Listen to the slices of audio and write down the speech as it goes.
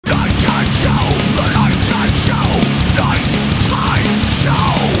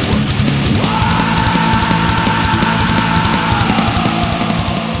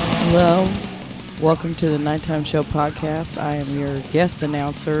Welcome to the Nighttime Show podcast. I am your guest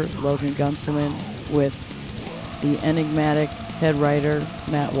announcer, Logan Gunselman, with the enigmatic head writer,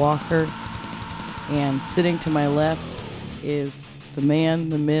 Matt Walker. And sitting to my left is the man,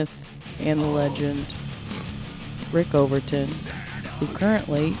 the myth, and the legend, Rick Overton, who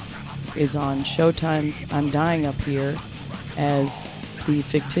currently is on Showtime's I'm Dying Up Here as the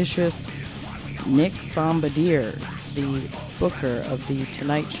fictitious Nick Bombardier, the booker of the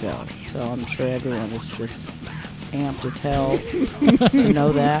Tonight Show. So I'm sure everyone is just amped as hell to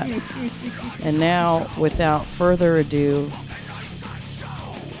know that. And now, without further ado,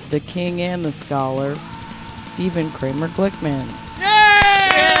 the king and the scholar, Stephen Kramer Glickman.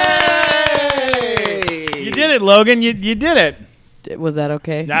 Yay! You did it, Logan. You did it. Was that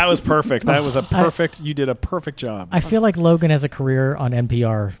okay? That was perfect. That was a perfect. You did a perfect job. I feel like Logan has a career on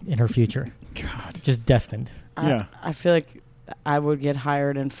NPR in her future. God, just destined. I feel like I would get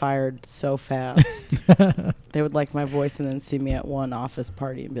hired and fired so fast. They would like my voice and then see me at one office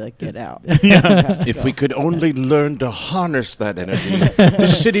party and be like, get out. If we could only learn to harness that energy,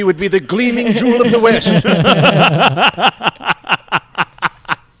 this city would be the gleaming jewel of the West.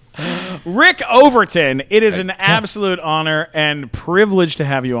 Rick Overton, it is an absolute honor and privilege to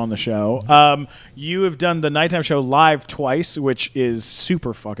have you on the show. You have done the Nighttime Show live twice, which is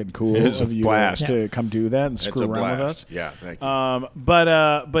super fucking cool of you to come do that and screw around with us. Yeah, thank you.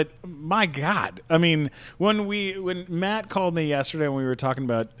 But my God, I mean, when Matt called me yesterday when we were talking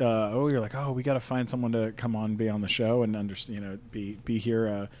about, we were like, we got to find someone to come on, be on the show, and be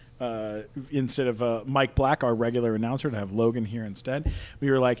here. Instead of Mike Black, our regular announcer, to have Logan here instead. We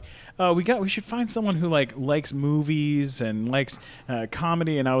were like, we should find someone who likes movies and likes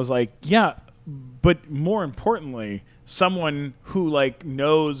comedy. And I was like, yeah, but more importantly, someone who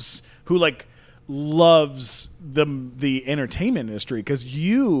loves the entertainment industry, because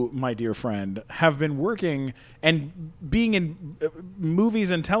you, my dear friend, have been working and being in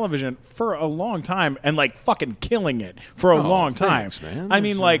movies and television for a long time and fucking killing it for a long time. Thanks, man. I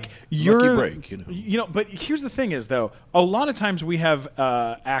mean, you're lucky break, But here's the thing: is though a lot of times we have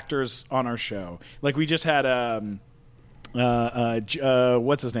actors on our show. Like we just had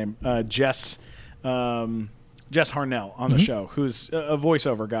what's his name, Jess Harnell on the show, who's a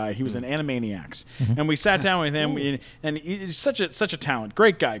voiceover guy. He was in Animaniacs. And we sat down with him, and he's such a talent.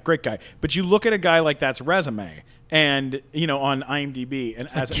 Great guy. But you look at a guy like that's resume, and, on IMDb, and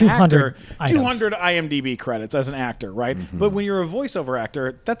as an actor, 200 IMDb credits as an actor, right? But when you're a voiceover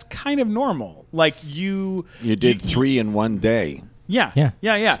actor, that's kind of normal. You did 3 in one day. Yeah.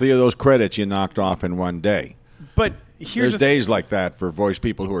 3 of those credits you knocked off in one day. But there's days like that for voice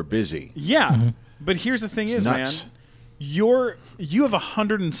people who are busy. Yeah. But here's the thing is, nuts. man, you have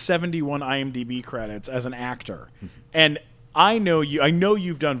 171 IMDb credits as an actor, and I know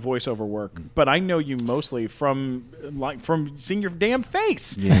you've done voiceover work, but I know you mostly from seeing your damn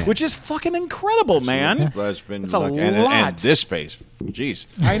face, which is fucking incredible, man. Well, it's been a lot. And this face, jeez.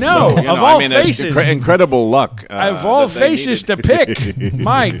 I know. So, of all faces, it's incredible luck. Of all faces to pick,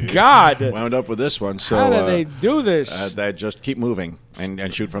 my God, wound up with this one. So how do they do this? They just keep moving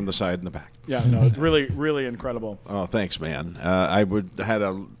and shoot from the side and the back. Yeah, no, it's really, really incredible. Oh, thanks, man. I had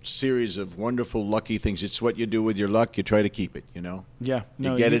a series of wonderful, lucky things. It's what you do with your luck. You try to keep it, Yeah.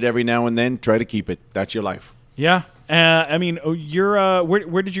 No, you get it every now and then. Try to keep it. That's your life. Yeah. I mean, you're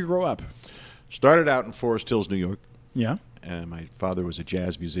where did you grow up? Started out in Forest Hills, New York. Yeah. My father was a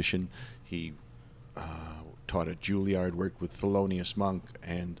jazz musician. He taught at Juilliard, worked with Thelonious Monk,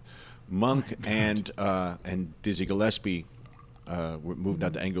 and Dizzy Gillespie moved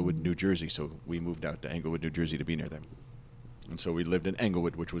out to Englewood, New Jersey. So we moved out to Englewood, New Jersey to be near them. And so we lived in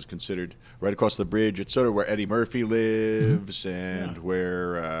Englewood, which was considered right across the bridge. It's sort of where Eddie Murphy lives and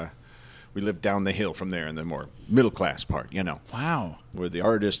where we lived down the hill from there in the more middle-class part, Wow. Where the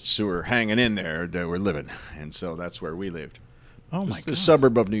artists who were hanging in there they were living. And so that's where we lived. Oh, my God. The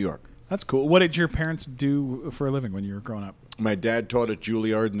suburb of New York. That's cool. What did your parents do for a living when you were growing up? My dad taught at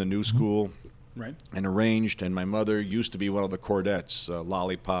Juilliard in the New School. Right. And arranged, and my mother used to be one of the Chordettes,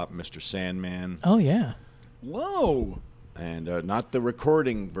 Lollipop, Mr. Sandman. Oh, yeah. Whoa. And not the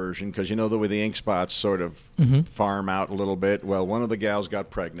recording version, because the way the ink spots sort of farm out a little bit. Well, one of the gals got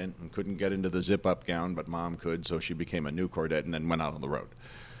pregnant and couldn't get into the zip-up gown, but Mom could, so she became a new Chordette and then went out on the road.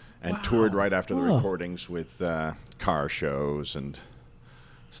 And toured right after the recordings with car shows and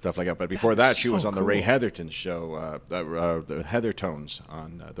stuff like that. But before that, she was on the Ray Heatherton show, the Heathertones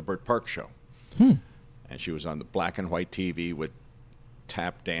on the Burt Park show. And she was on the black and white TV with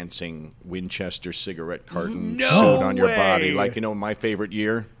tap dancing Winchester cigarette carton suit on your body, My Favorite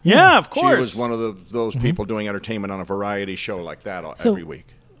Year. Yeah, of course. She was one of those people doing entertainment on a variety show like that every week.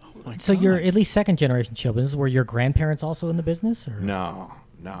 So you're at least second generation show business. Were your grandparents also in the business? Or? No.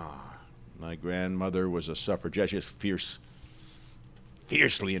 My grandmother was a suffragette. She was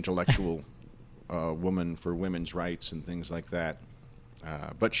fiercely intellectual woman for women's rights and things like that.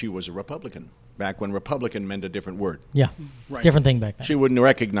 But she was a Republican, back when Republican meant a different word. Yeah, Right. different thing back then. She wouldn't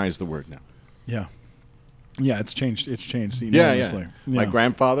recognize the word now. Yeah. Yeah, it's changed. It's changed Yeah. enormously. My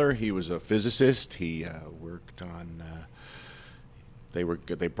grandfather, he was a physicist. He worked on. They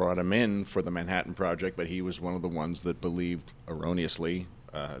brought him in for the Manhattan Project, but he was one of the ones that believed erroneously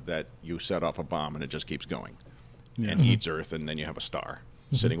that you set off a bomb and it just keeps going and eats Earth, and then you have a star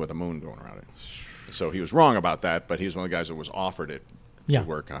sitting with a moon going around it. So he was wrong about that, but he was one of the guys that was offered it to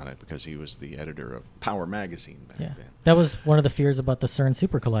work on it because he was the editor of Power magazine back then. That was one of the fears about the CERN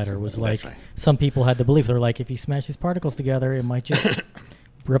Super Collider. Was like right. some people had the belief they're like, if you smash these particles together, it might just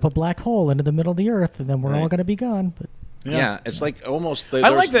rip a black hole into the middle of the Earth, and then we're all going to be gone. But Yeah, it's like almost. I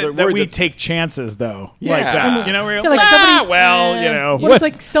like that we take chances, though. Yeah. Like that. You know, we're like somebody, well, it's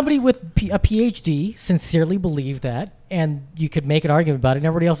like somebody with a PhD sincerely believed that, and you could make an argument about it, and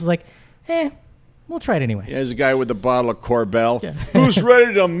everybody else is like, we'll try it anyways. Yeah, there's a guy with a bottle of Corbel who's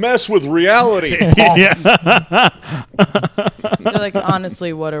ready to mess with reality. They're like,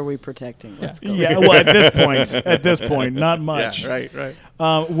 honestly, what are we protecting? Let's go. Yeah, well, at this point, not much. Yeah, right.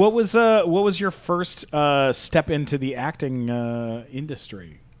 What was your first step into the acting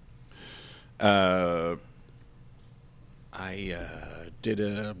industry? I did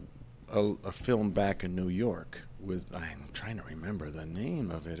a film back in New York with, I'm trying to remember the name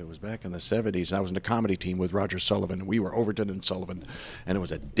of it. It was back in the 70s. I was in a comedy team with Roger Sullivan. We were Overton and Sullivan, and it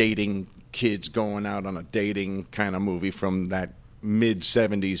was a dating, kids going out on a dating kind of movie from that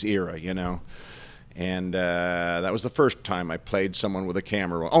mid-70s era, you know. And that was the first time I played someone with a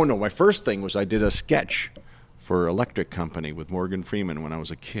camera. Oh, no, my first thing was I did a sketch for Electric Company with Morgan Freeman when I was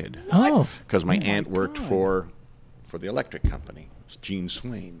a kid. Because my aunt worked for the Electric Company. Jean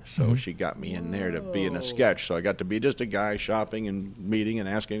Swain, so she got me in there to be in a sketch. So I got to be just a guy shopping and meeting and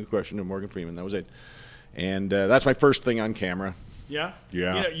asking a question to Morgan Freeman. That was it, and that's my first thing on camera. Yeah.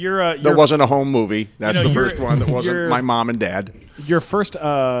 You're that wasn't a home movie. That's the first one that wasn't my mom and dad. Your first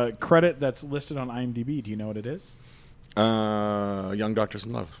credit that's listed on IMDb. Do you know what it is? Young Doctors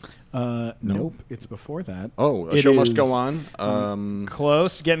in Love. Nope, it's before that. Oh, A Show Must Go On.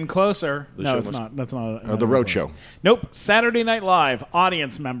 Close, getting closer. No, it's Must- not. That's not. The Road Show. Nope. Saturday Night Live,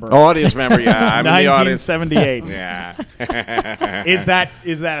 audience member. Oh, audience member. Yeah, I'm in the audience. 1978. Yeah. Is that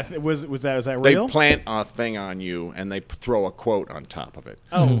They real? plant a thing on you and they throw a quote on top of it.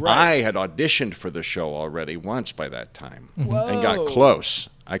 Oh, right. I had auditioned for the show already once by that time and got close.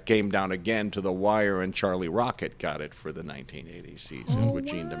 I came down again to The Wire, and Charlie Rocket got it for the 1980 season with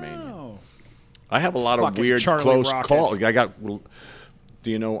Gene Domanion. I have a lot of Fucking weird Charlie close Rocket. calls. I got. Do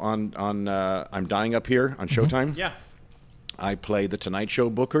you know on I'm Dying Up Here on Showtime? Yeah. I play the Tonight Show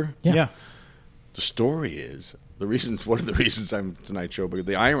booker. Yeah. The story is one of the reasons I'm Tonight Show booker.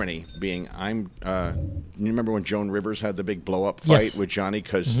 The irony being you remember when Joan Rivers had the big blow up fight with Johnny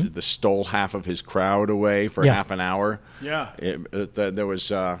because they stole half of his crowd away for half an hour. Yeah. There was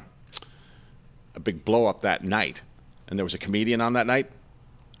a big blow up that night, and there was a comedian on that night.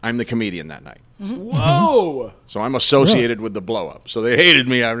 I'm the comedian that night. Whoa! So I'm associated with the blow up. So they hated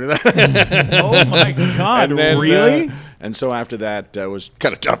me after that. Oh my God! And then, really? And so after that, it was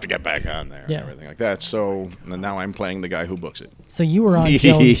kind of tough to get back on there and Yeah. everything like that. So and now I'm playing the guy who books it. So you were on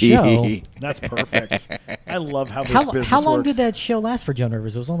Joan's show. That's perfect. I love how this business How long works. did that show last for Joan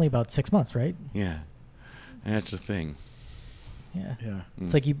Rivers? It was only about 6 months, right? Yeah, that's the thing. Yeah. Yeah.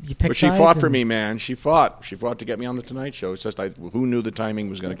 It's like you pick But she sides fought for and- me, man. She fought to get me on the Tonight Show. It's just who knew the timing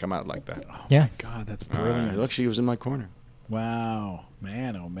was going to come out like that. Yeah. God, that's brilliant. Look, she was in my corner. Wow,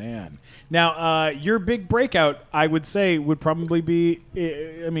 man, oh man. Now, your big breakout, I would say, would probably be.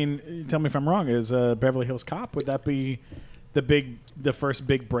 I mean, tell me if I'm wrong. Is Beverly Hills Cop? Would that be the first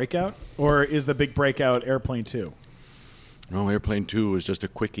big breakout, or is the big breakout Airplane 2? No, Airplane 2 was just a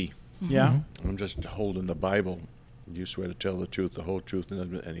quickie. Yeah. I'm just holding the Bible. You swear to tell the truth, the whole truth,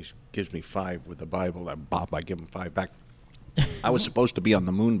 and he gives me 5 with the Bible. And I give him 5 back. I was supposed to be on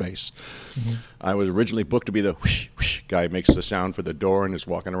the moon base. I was originally booked to be the whoosh, whoosh guy who makes the sound for the door and is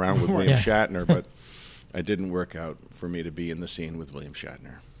walking around with William Shatner, but it didn't work out for me to be in the scene with William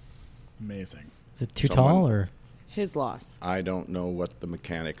Shatner. Amazing. Is it too tall or? His loss. I don't know what the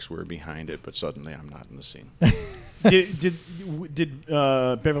mechanics were behind it, but suddenly I'm not in the scene. Did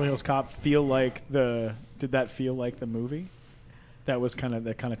Beverly Hills Cop feel like Did that feel like the movie? That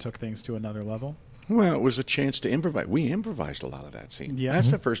kind of took things to another level. Well, it was a chance to improvise. We improvised a lot of that scene. Yeah.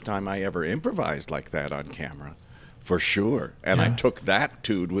 That's the first time I ever improvised like that on camera. For sure. And I took that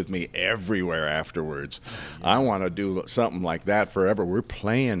dude with me everywhere afterwards. I want to do something like that forever. We're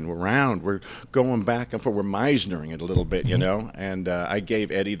playing around. We're going back and forth. We're Meisnering it a little bit, you know. And I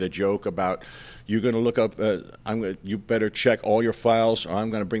gave Eddie the joke about, you're going to look up, you better check all your files, or I'm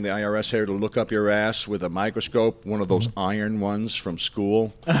going to bring the IRS here to look up your ass with a microscope, one of those iron ones from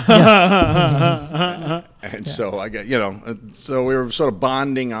school. And so I got, so we were sort of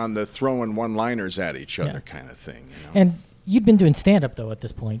bonding on the throwing one-liners at each other kind of thing. You know? And you'd been doing stand-up, though, at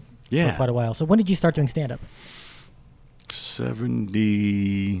this point for quite a while. So when did you start doing stand-up?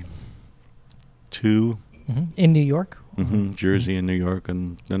 72. Mm-hmm. In New York? Mm-hmm. Jersey and New York.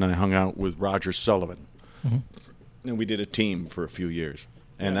 And then I hung out with Roger Sullivan. Mm-hmm. And we did a team for a few years.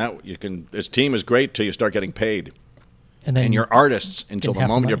 And this team is great till you start getting paid. And you're artists until the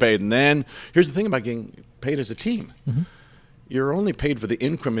moment you're paid. And then, here's the thing about getting paid as a team. Mm-hmm. You're only paid for the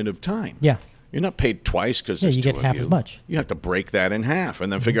increment of time. Yeah. You're not paid twice because there's you two get of half you. as much. You have to break that in half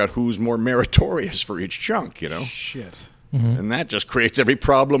and then figure out who's more meritorious for each chunk, you know? Shit. Mm-hmm. And that just creates every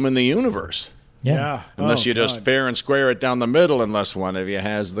problem in the universe. Yeah. Unless you just fair and square it down the middle, unless one of you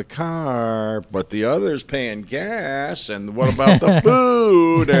has the car, but the other's paying gas, and what about the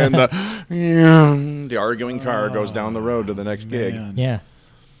food? And the arguing car goes down the road to the next gig. Yeah.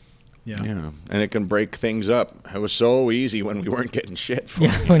 And it can break things up. It was so easy when we weren't getting shit for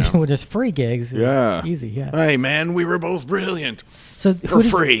it. When you were just free gigs. It was easy, Hey, man, we were both brilliant. So for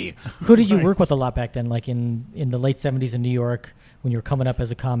free. Who did you work with a lot back then? Like in the late 70s in New York, when you were coming up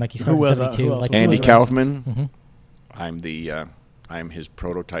as a comic, you started in 72. Like Andy Kaufman. Mm-hmm. I'm his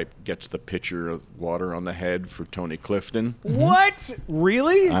prototype. Gets the pitcher of water on the head for Tony Clifton. What?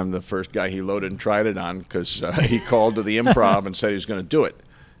 Really? I'm the first guy he loaded and tried it on because he called to the Improv and said he was going to do it.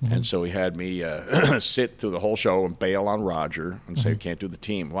 Mm-hmm. And so he had me sit through the whole show and bail on Roger and say, can't do the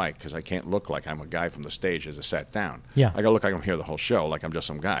team. Why? Because I can't look like I'm a guy from the stage as I sat down. Yeah. I got to look like I'm here the whole show, like I'm just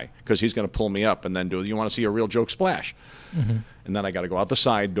some guy. Because he's going to pull me up and then you want to see a real joke splash. Mm-hmm. And then I got to go out the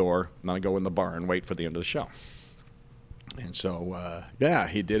side door, and then I go in the bar and wait for the end of the show. And so,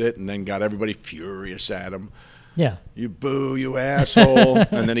 he did it and then got everybody furious at him. Yeah. You boo, you asshole.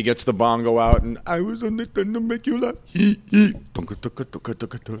 And then he gets the bongo out, and I was only going to make you laugh. And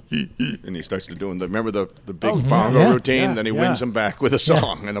he starts to do remember the big bongo routine? Yeah, then he wins them back with a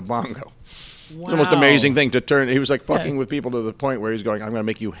song and a bongo. Wow. It's the most amazing thing to turn. He was like fucking with people to the point where he's going, I'm going to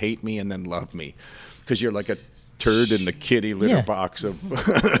make you hate me and then love me. Because you're like a turd in the kitty litter box of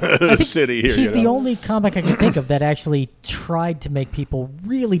the city here. He's the only comic I can think of that actually tried to make people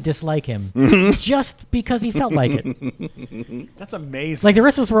really dislike him just because he felt like it. That's amazing. Like the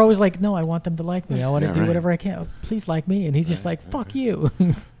rest of us were always like, no, I want them to like me. I want to do whatever I can. Please like me. And he's just like, fuck you.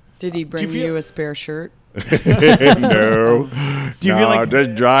 Did he bring you a spare shirt? No. Do you feel like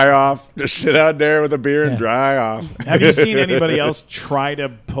just dry off? Just sit out there with a beer and dry off. Have you seen anybody else try to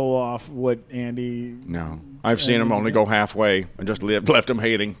pull off what Andy? No. I've seen him only go halfway and just left him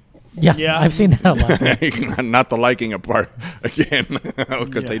hating. Yeah, I've seen that a lot. Not the liking apart again,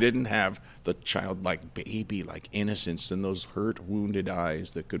 because they didn't have the childlike baby-like innocence and those hurt, wounded eyes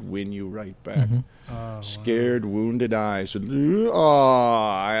that could win you right back. Scared, wounded eyes. An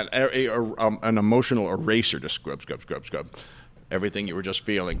emotional eraser to scrub. Everything you were just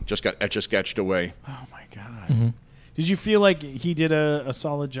feeling just got etch-a-sketched away. Oh, my God. Mm-hmm. Did you feel like he did a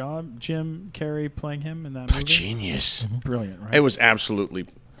solid job, Jim Carrey, playing him in that movie? Genius. Mm-hmm. Brilliant, right? It was absolutely,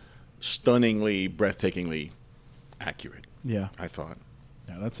 stunningly, breathtakingly accurate. Yeah. I thought.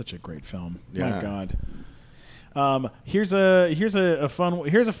 Yeah, that's such a great film. Yeah. My God. Here's a fun one.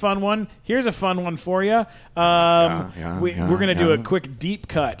 Here's a fun one for you. We're gonna do a quick deep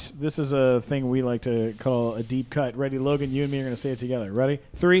cut. This is a thing we like to call a deep cut. Ready, Logan? You and me are gonna say it together. Ready?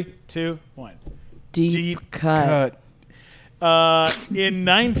 3, 2, 1. Deep cut. In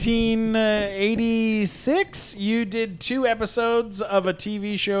 1986, you did 2 episodes of a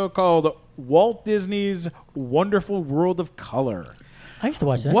TV show called Walt Disney's Wonderful World of Color. I used to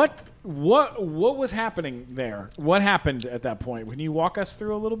watch that. What was happening there? What happened at that point? Can you walk us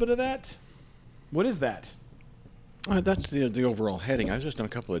through a little bit of that? What is that? That's the overall heading. I've just done a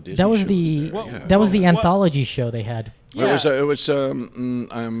couple of Disney that was shows that was the anthology show they had. Yeah. It was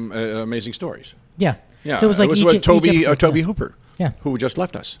Amazing Stories. Yeah. Yeah. So it was like with Toby Hooper. Yeah. Who just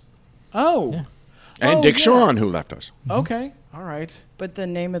left us. Oh. Yeah. And Dick Shawn, who left us. Okay. All right. But the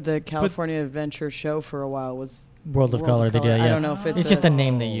name of the California Adventure show for a while was World of Color. They did. Yeah. I don't know if it's just a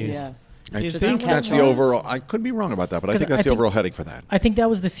name they use. Yeah. I Is think that that's what the it was? overall. I could be wrong about that, but I think that's the overall heading for that. I think that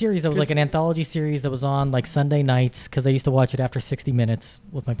was the series. That was like an anthology series that was on like Sunday nights because I used to watch it after 60 Minutes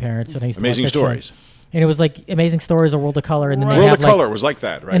with my parents. And I used to Amazing watch that Stories. show. And it was like Amazing Stories or World of Color, and then they World have of Color was like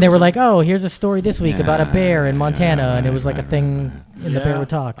that, right? And they were like, "Oh, here's a story this week about a bear in Montana," and it was like a thing, and the bear would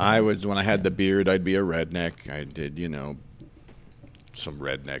talk. When I had the beard, I'd be a redneck. I did, some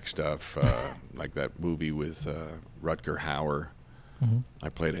redneck stuff, like that movie with Rutger Hauer. Mm-hmm. I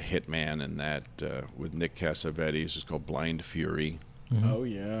played a hitman in that with Nick Cassavetes. It's called Blind Fury. Mm-hmm. Oh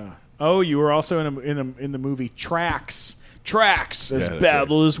yeah. Oh, you were also in the movie Tracks. Tracks as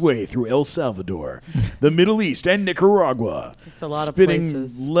battled his way through El Salvador, the Middle East, and Nicaragua. It's a lot of spinning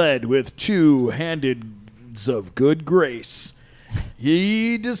places. lead with two-handed of good grace.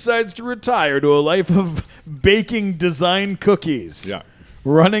 He decides to retire to a life of baking design cookies. Yeah.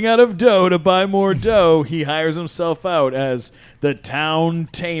 Running out of dough to buy more dough, he hires himself out as the town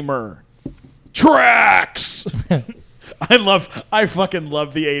tamer. Tracks! I fucking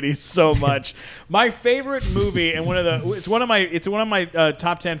love the 80s so much. My favorite movie, and it's one of my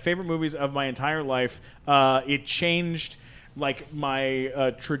top 10 favorite movies of my entire life. It changed like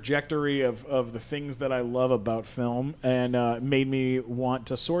my trajectory of the things that I love about film, and made me want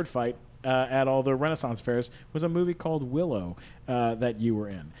to sword fight at all the Renaissance fairs. Was a movie called Willow that you were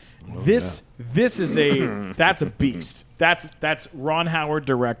in. This is that's a beast. That's Ron Howard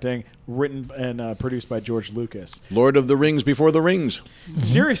directing, written and produced by George Lucas. Lord of the Rings before the rings.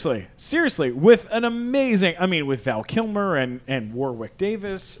 Seriously, with an amazing. I mean, with Val Kilmer and Warwick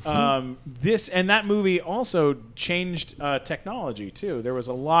Davis. That movie also changed technology too. There was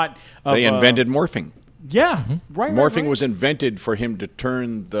a lot of. They invented morphing. Yeah, right. Morphing was invented for him to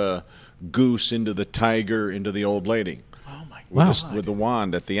turn the goose into the tiger into the old lady. With the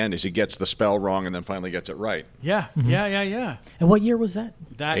wand at the end, as he gets the spell wrong and then finally gets it right. Yeah, yeah. And what year was that?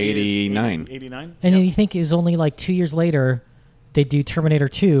 That 89. 89. And you think it was only like 2 years later they do Terminator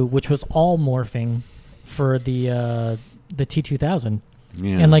 2, which was all morphing for the T-2000.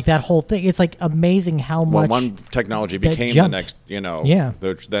 Yeah. And like that whole thing, it's like amazing how much. Well, one technology became the next,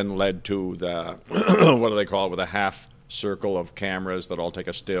 which then led to the, what do they call it, with a half circle of cameras that all take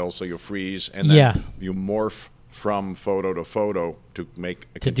a still, so you freeze, and then you morph from photo to photo to make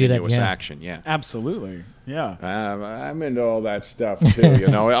a continuous action. Yeah, absolutely. Yeah, I'm into all that stuff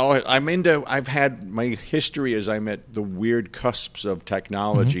too. I've had my history as I'm at the weird cusps of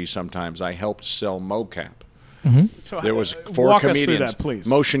technology. Sometimes I helped sell mocap. Mm-hmm. So there was 4 walk comedians, us through that, please.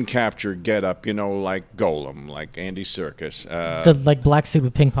 Motion capture, get up, like Golem, like Andy Serkis. The like black suit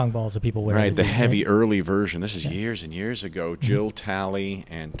with ping pong balls that people wear. Right, the heavy early version. This is years and years ago. Jill Talley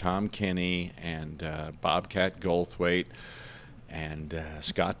and Tom Kinney and Bobcat Goldthwait and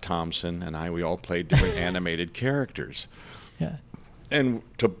Scott Thompson and we all played different animated characters. Yeah. And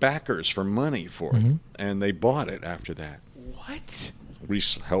to backers for money for it. And they bought it after that. What? We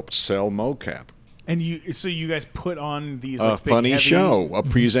helped sell mocap. And you guys put on these a funny show, a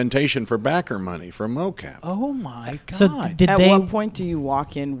presentation for backer money for mocap. Oh my God! So at what point do you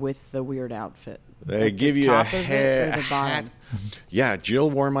walk in with the weird outfit? They give you a hat. Yeah,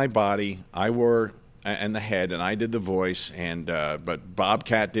 Jill wore my body. I wore and the head, and I did the voice. And but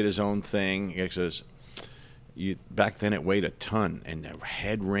Bobcat did his own thing. He says, back then it weighed a ton, and the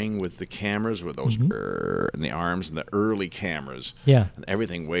head ring with the cameras with those and the arms and the early cameras. Yeah, and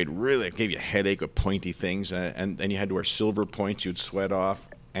everything weighed really. It gave you a headache with pointy things, and you had to wear silver points. You'd sweat off,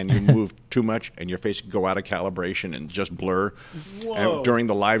 and you moved too much, and your face could go out of calibration and just blur. Whoa. And during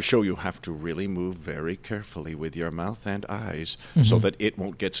the live show, you have to really move very carefully with your mouth and eyes so that it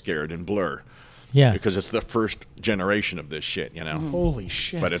won't get scared and blur. Yeah, because it's the first generation of this shit, Holy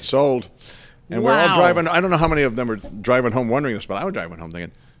shit! But it sold. And we're all driving. I don't know how many of them are driving home wondering this, but I was driving home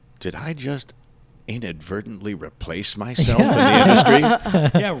thinking, did I just inadvertently replace myself in the industry?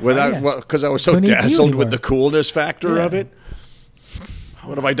 Because I was so dazzled with the coolness factor of it.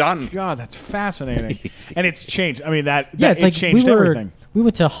 What have I done? God, that's fascinating. And it's changed. I mean, it changed everything. We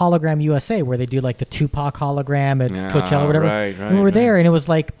went to Hologram USA where they do like the Tupac hologram at Coachella or whatever. Right, and we were there, and it was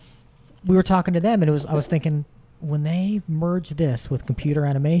like we were talking to them, and I was thinking, when they merge this with computer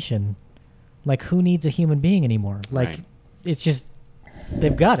animation, like, who needs a human being anymore? Like, it's just,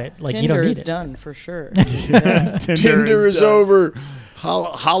 they've got it. Like, Tinder you don't need is it. done for sure. Tinder is over.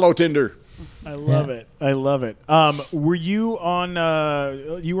 Hollow Tinder. I love it. I love it. Were you on?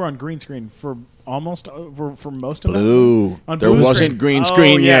 You were on green screen for almost for most of Blue. On there blue wasn't screen. green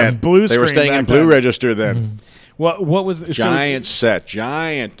screen yet. Blue. They were staying in blue register then. Mm-hmm. What was giant set?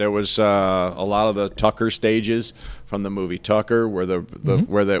 Giant. There was a lot of the Tucker stages from the movie Tucker, where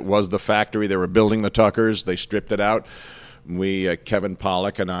where that was the factory. They were building the Tuckers. They stripped it out. We Kevin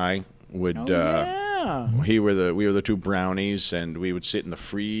Pollak and I would. We were the two brownies, and we would sit in the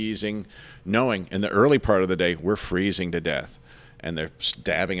freezing, knowing in the early part of the day we're freezing to death, and they're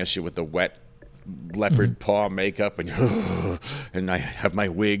stabbing us with the wet leopard paw makeup, and and I have my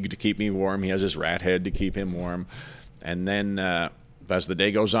wig to keep me warm. He has his rat head to keep him warm. And then as the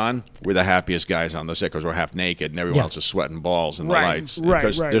day goes on, we're the happiest guys on the set because we're half naked and everyone else is sweating balls in the lights.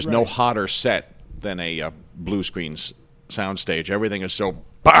 Because there's no hotter set than a blue screen soundstage. Everything is so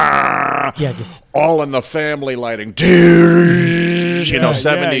just all in the family lighting.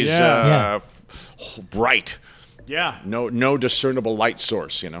 70s bright. Yeah. No discernible light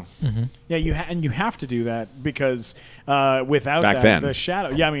source, Mm-hmm. Yeah, you have to do that because without Back that, then. the shadow.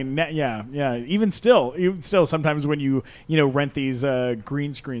 Yeah, I mean, Even still, sometimes when you rent these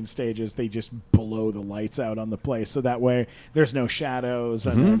green screen stages, they just blow the lights out on the place, so that way there's no shadows,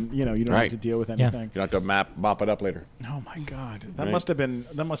 and then, you don't have to deal with anything. You don't have to mop it up later. Oh my God, that must have been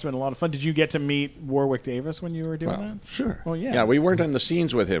a lot of fun. Did you get to meet Warwick Davis when you were doing that? Sure. Oh yeah. Yeah, we weren't in the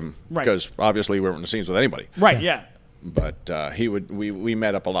scenes with him because obviously we weren't in the scenes with anybody. Right. Yeah. But we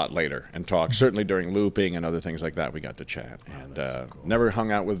met up a lot later and talked. Certainly during looping and other things like that, we got to chat. And so cool. Never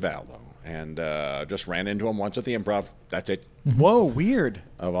hung out with Val, though. And just ran into him once at the Improv. That's it. Whoa, weird.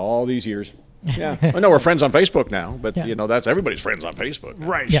 Of all these years. Yeah. I know we're friends on Facebook now, but, that's everybody's friends on Facebook now.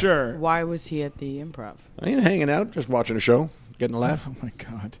 Right, Yeah. sure. Why was he at the Improv? I mean, hanging out, just watching a show, getting a laugh. Oh my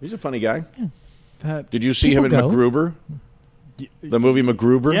God. He's a funny guy. That. Did you see him in People go. MacGruber? The movie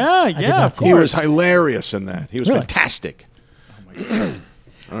MacGruber? Yeah, did yeah, not of see He course. was hilarious in that. He was Really? fantastic.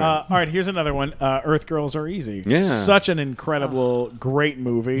 All right, here's another one. Earth Girls Are Easy. Yeah. Such an incredible, great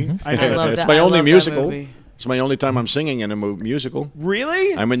movie. I know I that's love It's that. my I only love that musical. movie. It's my only time I'm singing in a musical.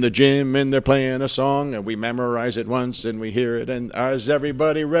 Really? I'm in the gym and they're playing a song and we memorize it once and we hear it and is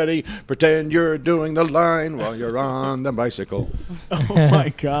everybody ready? Pretend you're doing the line while you're on the bicycle. Oh my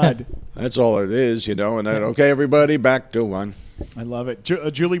God. That's all it is, and then, okay, everybody, back to one. I love it.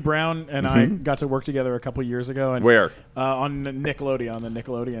 Julie Brown and I got to work together a couple years ago. And, Where? on Nickelodeon, on the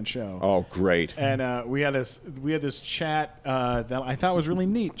Nickelodeon show. Oh, great. And we had this chat that I thought was really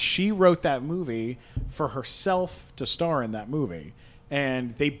neat. She wrote that movie for herself to star in that movie,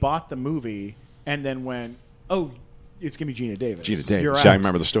 and they bought the movie and then went, "Oh, it's gonna be Gina Davis." Gina Davis. You're See, I out.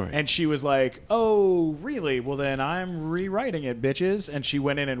 remember the story. And she was like, "Oh, really? Well, then I'm rewriting it, bitches." And she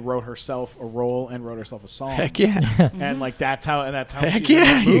went in and wrote herself a role and wrote herself a song. Heck yeah. And that's how Heck she did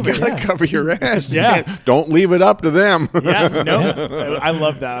yeah. the You movie. got to cover your ass. You Yeah. don't leave it up to them. Yeah, no, I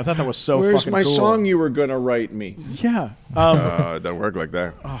love that. I thought that was so Where's fucking my cool. song you were going to write me? Yeah. It don't work like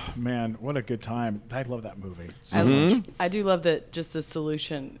that. Oh man, what a good time! I love that movie. I do love that. Just the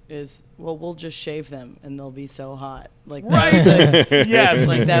solution is, well, we'll just shave them and they'll be so hot. Like that was Yes.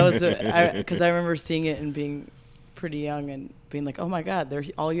 like that was because I remember seeing it and being pretty young and being like, oh my God, they're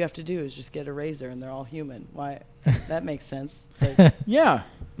all you have to do is just get a razor and they're all human. Why? That makes sense. Like, Yeah.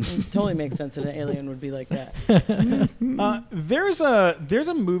 it totally makes sense that an alien would be like that. There's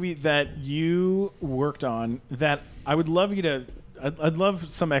a movie that you worked on that I would love you to. I'd love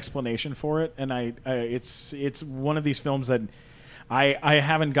some explanation for it, and it's one of these films that I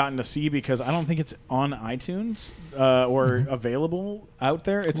haven't gotten to see because I don't think it's on iTunes or available out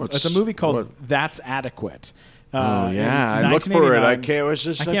there. It's a movie called That's Adequate. I looked for it. I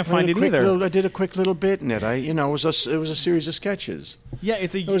can't find it either. I did a quick little bit in it. It was a series of sketches. Yeah,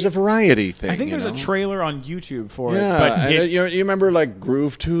 It was a variety thing. I think there's a trailer on YouTube for it. Yeah, But and you remember like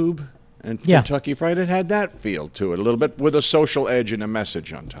Groove Tube and Kentucky Fried? It had that feel to it a little bit with a social edge and a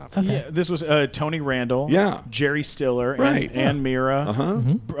message on top. Okay. Yeah, this was Tony Randall, Jerry Stiller, Right. Ann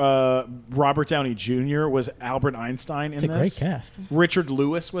Mira. Robert Downey Jr. was Albert Einstein in It's a this. great cast. Richard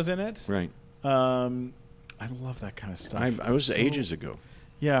Lewis was in it. Right. I love that kind of stuff. I was ages ago.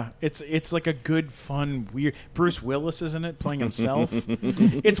 Yeah, it's like a good, fun, weird. Bruce Willis is in it playing himself.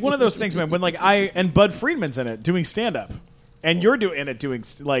 It's one of those things, man. When and Bud Friedman's in it doing stand up. And you're doing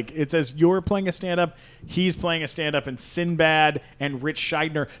it says you're playing a stand-up, he's playing a stand-up, and Sinbad and Rich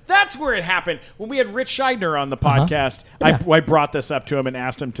Scheidner. That's where it happened. When we had Rich Scheidner on the podcast, I brought this up to him and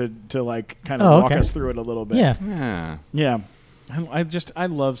asked him to kind of walk us through it a little bit. Yeah. Yeah. I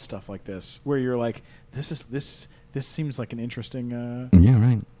love stuff like this where you're like, this seems like an interesting. Yeah.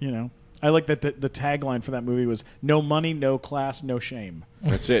 Right. I like that the tagline for that movie was "No money, no class, no shame."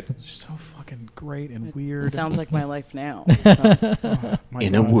 That's it. So fucking great and weird. It sounds like my life now.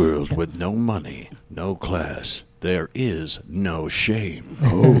 In a world with no money, no class, there is no shame.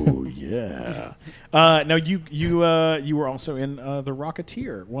 Oh yeah. Now you were also in The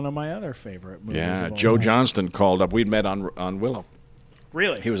Rocketeer, one of my other favorite movies. Yeah, of all Joe time. Johnston called up. We'd met on Willow.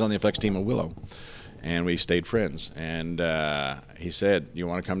 Really? He was on the effects team of Willow, and we stayed friends. And he said, "You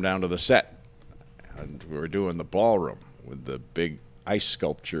want to come down to the set?" And we were doing the ballroom with the big ice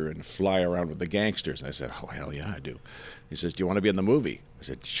sculpture and fly around with the gangsters? And I said, oh, hell yeah, I do. He says, do you want to be in the movie? I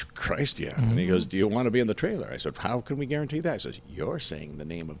said, Christ, yeah. And he goes, do you want to be in the trailer? I said, how can we guarantee that? He says, you're saying the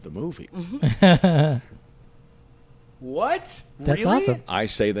name of the movie. What? That's really? awesome. I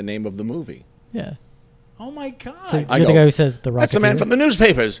say the name of the movie. Yeah. Oh my God. So I you're the go, guy who says the Rocketeer? That's the man from the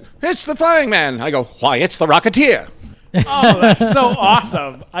newspapers. It's the flying man. I go, why, it's the Rocketeer. Oh, that's so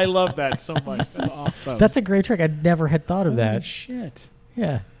awesome. I love that so much. That's awesome. That's a great trick. I never had thought of Holy that. shit.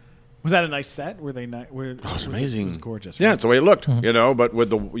 Yeah. Was that a nice set? Were they not? It's amazing. It was gorgeous. Yeah, right? it's the way it looked, but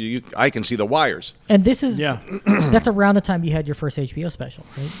with I can see the wires. And this is Yeah. that's around the time you had your first HBO special,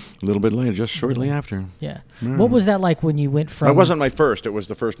 right? A little bit later, just shortly after. Yeah. What was that like when you went from? It wasn't my first. It was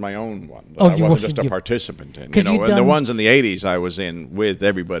the first my own one. Oh, I you wasn't just a you- participant in. 'cause you'd And the done- ones in the 80s I was in with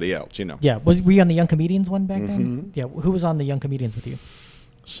everybody else, Yeah. Were you on the Young Comedians one back then? Yeah. Who was on the Young Comedians with you?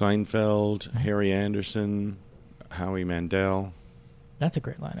 Seinfeld, Harry Anderson, Howie Mandel. That's a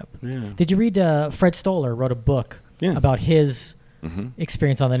great lineup. Yeah. Did you read Fred Stoller wrote a book Yeah. about his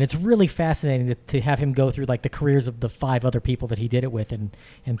experience on that? It's really fascinating to have him go through like the careers of the 5 other people that he did it with and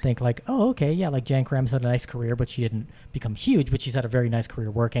think like, oh, okay, yeah, like Jan Kram's had a nice career, but she didn't become huge, but she's had a very nice career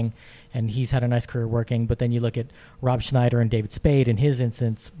working, and he's had a nice career working. But then you look at Rob Schneider and David Spade, in his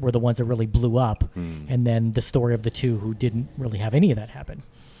instance, were the ones that really blew up, and then the story of the 2 who didn't really have any of that happen.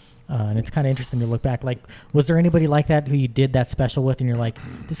 And it's kind of interesting to look back. Like, was there anybody like that who you did that special with, and you're like,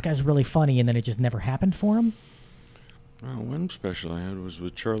 this guy's really funny, and then it just never happened for him? Well, one special I had was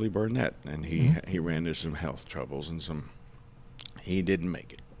with Charlie Barnett, and he ran into some health troubles and he didn't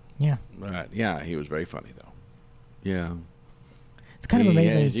make it. Yeah. But yeah, he was very funny though. Yeah. It's kind of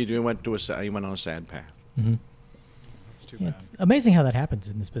amazing. He went on a sad path. That's too Yeah, bad. it's amazing how that happens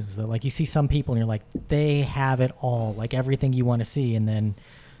in this business, though. Like, you see some people, and you're like, they have it all, like everything you want to see, and then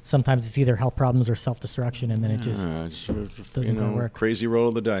sometimes it's either health problems or self-destruction, and then it just doesn't quite work. Crazy roll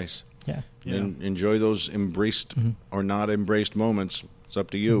of the dice. yeah. Yeah. Enjoy those embraced or not embraced moments. It's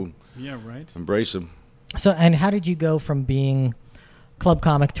up to you. Yeah, right. Embrace them. So, and how did you go from being club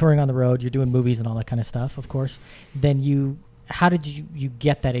comic, touring on the road, you're doing movies and all that kind of stuff, of course, then how did you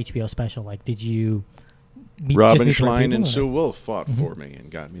get that HBO special? Like, did you Robin just meet the right Schlein people, and or- Sue Wolf fought for me and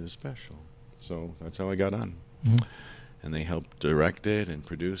got me the special. So that's how I got on. And they helped direct it and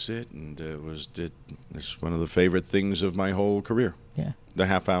produce it, and it's one of the favorite things of my whole career. Yeah. The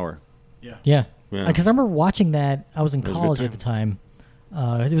half hour. Yeah. Yeah. Yeah. Because I remember watching that. I was in It was a good college at the time.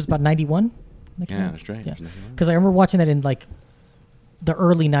 It was about 91. Yeah, that's right. Yeah. It was 91. Because I remember watching that in like the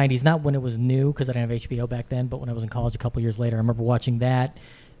early 90s, not when it was new, because I didn't have HBO back then, but when I was in college a couple years later. I remember watching that,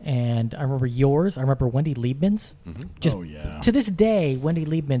 and I remember yours. I remember Wendy Liebman's. Just Oh, yeah. to this day, Wendy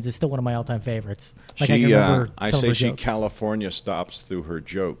Liebman's is still one of my all-time favorites. Like, I She, can remember I some of say her she jokes. California stops through her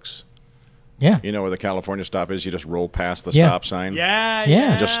jokes. Yeah. You know where the California stop is? You just roll past the Yeah. stop sign. Yeah, Yeah.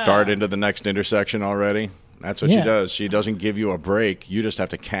 yeah. And just start into the next intersection already. That's what Yeah. she does. She doesn't give you a break. You just have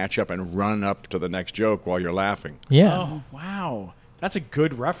to catch up and run up to the next joke while you're laughing. Yeah. Oh, wow. That's a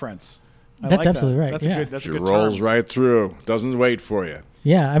good reference. I That's like that. absolutely right, That's yeah. a good. That's She a good rolls term. right through. Doesn't wait for you.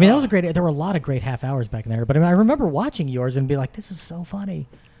 Yeah. I mean, that was a great. There were a lot of great half hours back in there, but I mean, I remember watching yours and be like, "This is so funny."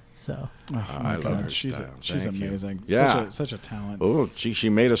 So Oh, I my love God. her She's style. she's Thank you. amazing. Yeah. Such a talent. Oh, she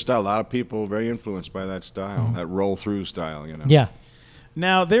made a style. A lot of people very influenced by that style, that roll through style. You know. yeah.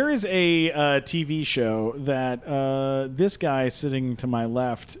 Now, there is a TV show that this guy sitting to my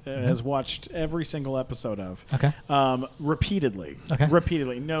left has watched every single episode of. Okay. Repeatedly. Okay.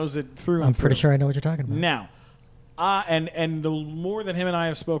 Repeatedly. Knows it through I'm and pretty through. sure I know what you're talking about. Now, and the more that him and I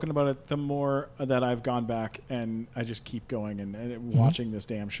have spoken about it, the more that I've gone back and I just keep going and watching this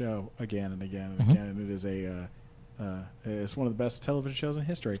damn show again and again and again. And it is it's one of the best television shows in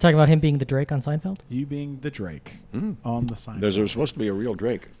history. Talking about him being the Drake on Seinfeld. You being the Drake on the sign. There's supposed to be a real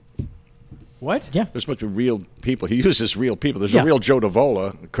Drake. What? Yeah. There's supposed to be real people. He uses real people. There's Yeah. a real Joe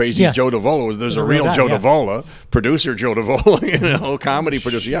Davola, crazy Yeah. Joe Davola. There's a real guy, Joe yeah. Davola, producer Joe Davola, comedy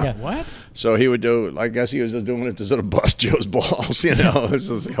producer. Yeah. Yeah. What? So he would do, I guess he was just doing it to sort of bust Joe's balls, This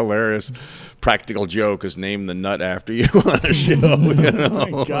is a hilarious practical joke is name the nut after you on a show, Oh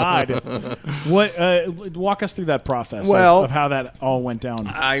my God! What? Walk us through that process. Well- of how that all went down.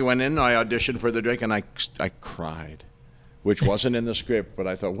 I went in, I auditioned for the Drake, and I cried, which wasn't in the script, but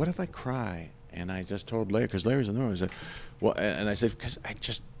I thought, what if I cry? And I just told Larry, because Larry's in the room, I said, well, and I said, because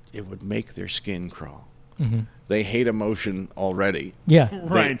it would make their skin crawl. They hate emotion already. Yeah.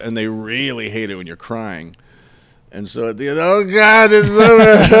 Right. And they really hate it when you're crying. And so at the end, oh God, it's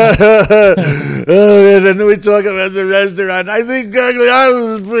over. Oh, and then we talk about the restaurant. I think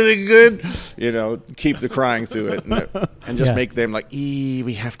Gagliano's is pretty good. You know, keep the crying through it, and just make them like,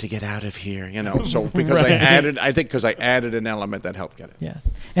 we have to get out of here. You know, so because I added an element that helped get it. Yeah,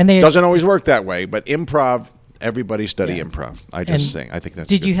 and they doesn't always work that way, but improv. Everybody study improv. I think that's.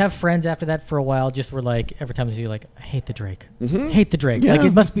 Did you have friends after that for a while? Just were like every time you like, I hate the Drake, hate the Drake. Yeah. Like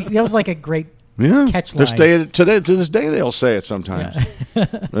it must be. That was like a great catch line. To this day, they'll say it sometimes. Yeah.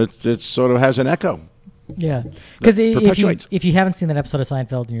 it sort of has an echo. Yeah, because if you haven't seen that episode of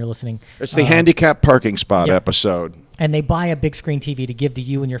Seinfeld and you're listening, it's the handicap parking spot episode. And they buy a big screen TV to give to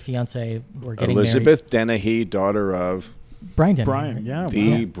you and your fiance who are getting Elizabeth married. Dennehy, daughter of Brian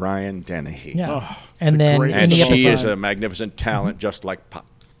Dennehy. Brian Dennehy. Yeah. Oh, and then and she is a magnificent talent, just like Pop.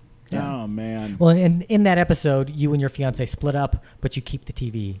 Yeah. Oh man. Well, in that episode, you and your fiance split up, but you keep the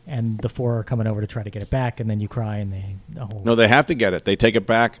TV, and the four are coming over to try to get it back, and then you cry, and No, they have to get it. They take it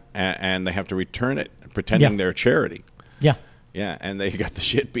back, and they have to return it, pretending they're charity. Yeah. Yeah, and they got the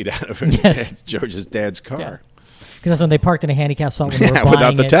shit beat out of her. Yes. George's dad's car. Yeah. Because that's when they parked in a handicap spot when they were buying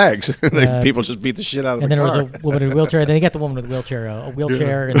without the it. Tags. People just beat the shit out of the car. And then there was a woman in a wheelchair. Then they got the woman with a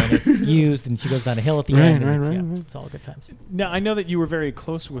wheelchair, and then it's used, and she goes down a hill at the end. And it's all good times. Now, I know that you were very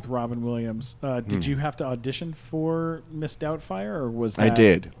close with Robin Williams. Did you have to audition for Miss Doubtfire, or was that?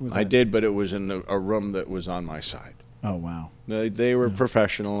 I did, but it was in a room that was on my side. Oh, wow. They were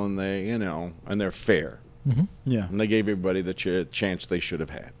professional, and and they're fair. Mm-hmm. Yeah. And they gave everybody the chance they should have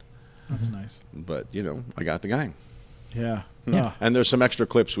had. That's nice. But, I got the guy. Yeah. Yeah. And there's some extra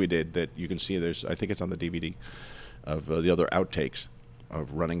clips we did that you can see. I think it's on the DVD of the other outtakes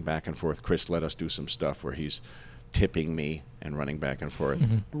of running back and forth. Chris let us do some stuff where he's tipping me and running back and forth.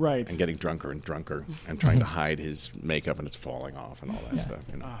 Right. And getting drunker and drunker and trying to hide his makeup and it's falling off and all that stuff.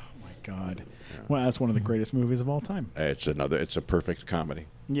 Oh, my God. Yeah. Well, that's one of the greatest movies of all time. It's a perfect comedy.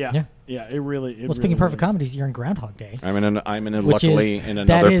 Yeah. It really Well, speaking of perfect comedies, you're in Groundhog Day. I'm luckily in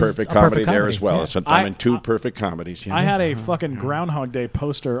another perfect comedy there as well. Yeah. I'm in two perfect comedies. I had a fucking Groundhog Day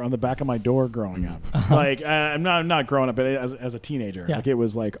poster on the back of my door growing up. Like I'm not growing up, but as a teenager, like it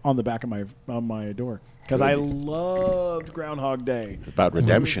was like on the back of my door because I loved Groundhog Day. About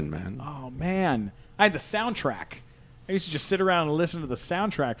redemption, man. Oh man, I had the soundtrack. I used to just sit around and listen to the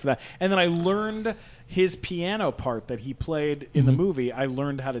soundtrack for that, and then I learned his piano part that he played in the movie. I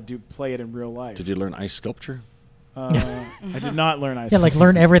learned how to play it in real life. Did you learn ice sculpture? I did not learn ice. Yeah, like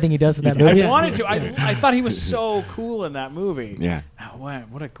learn everything he does in that movie. I wanted to. I thought he was so cool in that movie. Yeah. Oh, wow,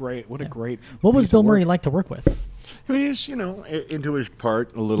 what a great. What was Bill Murray like to work with? He's, into his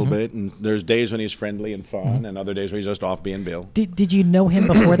part a little bit, and there's days when he's friendly and fun, and other days when he's just off being Bill. Did you know him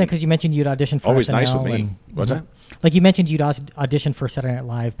before that? Because you mentioned you'd auditioned for Always SNL. Nice with me. What's that? Like you mentioned you'd auditioned for Saturday Night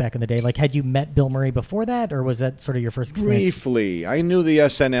Live back in the day. Like had you met Bill Murray before that, or was that sort of your first experience? Briefly. I knew the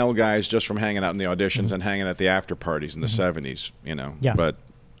SNL guys just from hanging out in the auditions and hanging at the after parties in the 70s, Yeah. But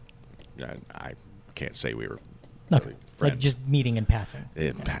I can't say we were really friends. Like just meeting in passing.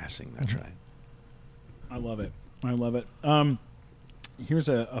 In passing, that's right. I love it. Here's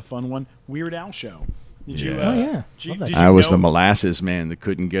a fun one. Weird Al show. Did you? Oh yeah. Did I you was know? the molasses man that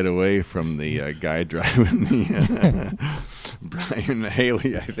couldn't get away from the guy driving the Brian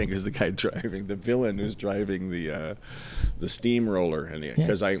Haley, I think, is the guy driving the villain who's driving the steamroller, and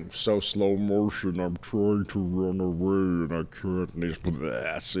because I'm so slow motion, I'm trying to run away and I can't. And he just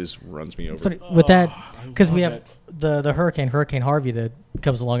runs me over. With that, because we have the Hurricane Harvey that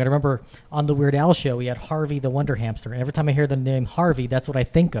comes along. And I remember on the Weird Al show we had Harvey the Wonder Hamster, and every time I hear the name Harvey, that's what I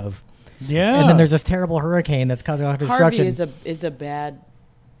think of. Yeah. And then there's this terrible hurricane that's causing all destruction. Harvey is a bad.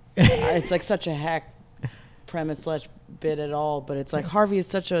 It's like such a hack premise / bit at all, but it's like Harvey is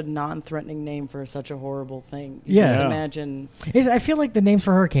such a non-threatening name for such a horrible thing. You just imagine. I feel like the names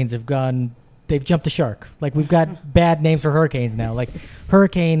for hurricanes have gone. They've jumped the shark. Like we've got bad names for hurricanes now, like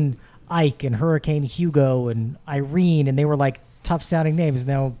Hurricane Ike and Hurricane Hugo and Irene, and they were like tough sounding names.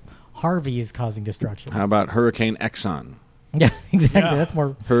 Now Harvey is causing destruction. How about Hurricane Exxon? Yeah, exactly. Yeah. That's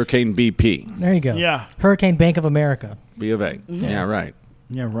more. Hurricane BP. There you go. Yeah. Hurricane Bank of America. B of A. Yeah, right.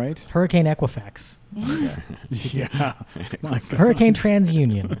 Yeah, right. Hurricane Equifax. Yeah. My God. Hurricane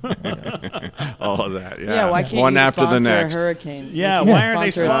TransUnion. All of that. Yeah. Yeah, why can't one you after sponsor the next? A hurricane? Yeah, You can't why aren't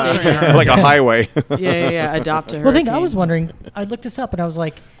they sponsor a sponsoring state. her? Like a highway. Yeah. Adopt a hurricane. Well, I was wondering. I looked this up and I was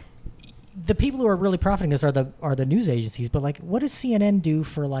like, the people who are really profiting this are the news agencies. But like, what does CNN do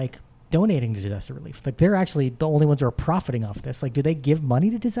for like donating to disaster relief? Like, they're actually the only ones who are profiting off this. Like, do they give money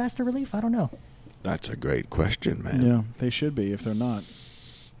to disaster relief? I don't know. That's a great question, man. Yeah, they should be if they're not.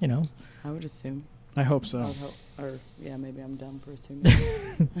 I would assume. I hope so. Or maybe I'm dumb for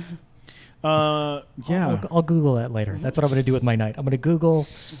assuming. Yeah. I'll Google that later. That's what I'm going to do with my night. I'm going to Google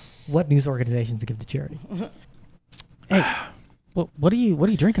what news organizations to give to charity. Hey, what are you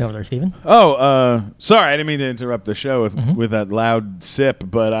drinking over there, Steven? Sorry, I didn't mean to interrupt the show with that loud sip,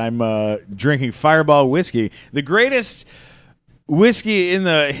 but I'm drinking Fireball whiskey, the greatest whiskey in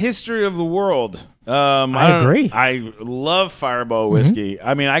the history of the world. I agree. I love Fireball whiskey.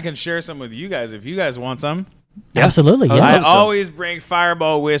 I mean, I can share some with you guys if you guys want some. Yeah. Absolutely. Yeah. I always bring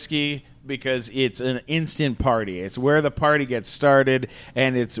Fireball whiskey because it's an instant party. It's where the party gets started,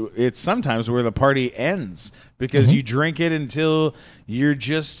 and it's sometimes where the party ends because you drink it until you're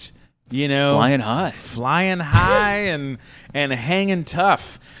just, flying high and hanging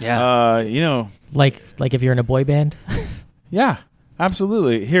tough. Yeah. Like if you're in a boy band. Yeah,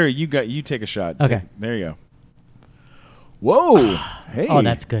 absolutely. Here, you take a shot. Okay. There you go. Whoa. Hey. Oh,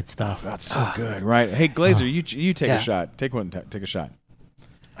 that's good stuff. That's so good, right? Hey, Glazer, you take a shot. Take a shot.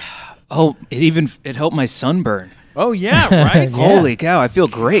 Oh, it helped my sunburn. Oh, yeah, right? Yeah. Holy cow, I feel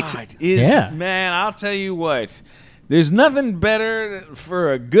great. God, man, I'll tell you what. There's nothing better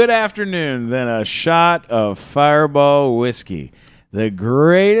for a good afternoon than a shot of Fireball whiskey. The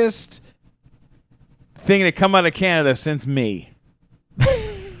greatest thing to come out of Canada since me. All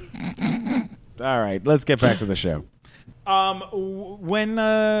right, let's get back to the show. When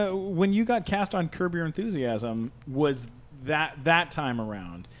you got cast on Curb Your Enthusiasm, was that time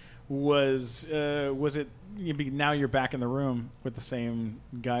around? Was it? Now you're back in the room with the same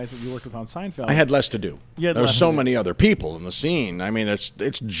guys that you worked with on Seinfeld. I had less to do. There were so many other people in the scene. I mean,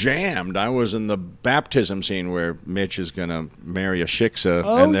 it's jammed. I was in the baptism scene where Mitch is going to marry a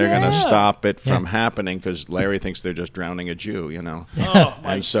shiksa, and they're going to stop it from happening because Larry thinks they're just drowning a Jew, Oh,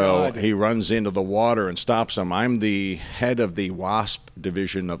 my and so God. he runs into the water and stops them. I'm the head of the WASP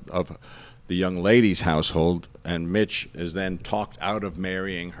division of the young lady's household, and Mitch is then talked out of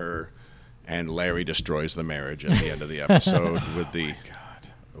marrying her. And Larry destroys the marriage at the end of the episode with the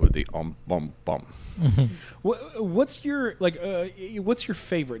bum. What's your what's your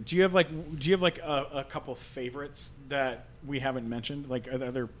favorite? Do you have a couple favorites that we haven't mentioned? Like are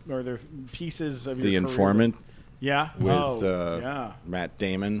there pieces of your The career Informant? Yeah. With Matt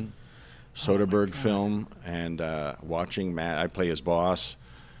Damon, Soderbergh film, and watching Matt. I play his boss.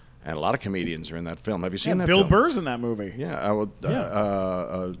 And a lot of comedians are in that film. Have you seen that Bill film? Burr's in that movie. Yeah.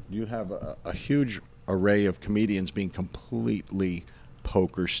 You have a huge array of comedians being completely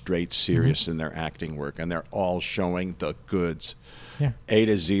poker straight serious in their acting work, and they're all showing the goods. Yeah. A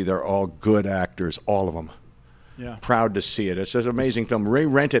to Z, they're all good actors, all of them. Yeah. Proud to see it. It's an amazing film.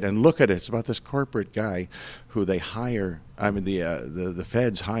 Rent it and look at it. It's about this corporate guy who they hire. I mean, the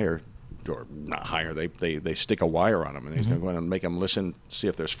feds hire. Or not hire, they stick a wire on him, and he's going to go in and make them listen, see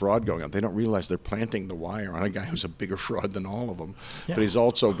if there's fraud going on. They don't realize they're planting the wire on a guy who's a bigger fraud than all of them. Yeah. But he's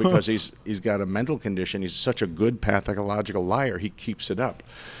also, because he's got a mental condition, he's such a good pathological liar, he keeps it up.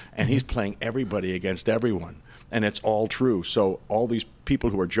 And he's playing everybody against everyone. And it's all true. So all these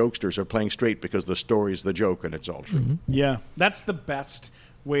people who are jokesters are playing straight because the story's the joke, and it's all true. Yeah, that's the best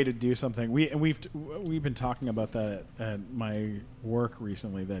way to do something. We've been talking about that at my work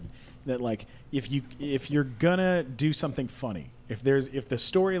recently. That like if you're gonna do something funny, if the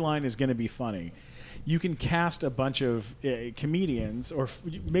storyline is gonna be funny, you can cast a bunch of comedians or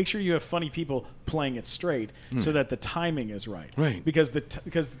make sure you have funny people playing it straight so that the timing is right. Right. Because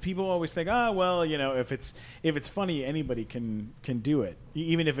because people always think, if it's funny, anybody can do it,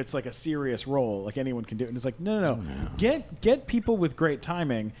 even if it's like a serious role, like anyone can do it. And it's like no. Get people with great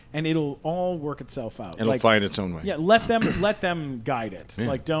timing, and it'll all work itself out. It'll find its own way. Yeah, let them guide it. Yeah.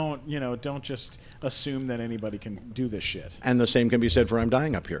 Like don't just assume that anybody can do this shit. And the same can be said for I'm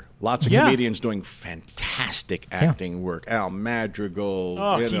Dying Up Here. Lots of comedians doing fantastic acting work. Al Madrigal.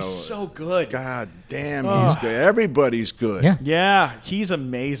 Oh, he's so good. God damn, he's good. Everybody's good. Yeah, he's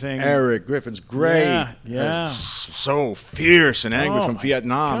amazing. Eric Griffin's great. Yeah. So fierce and angry from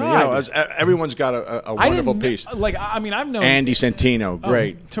Vietnam. God. Everyone's got a wonderful piece. I've known Andy Santino,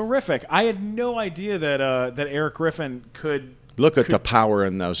 great. Terrific. I had no idea that Eric Griffin could Look at the power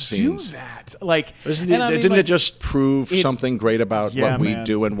in those scenes. Do that. Didn't it just prove something great about what we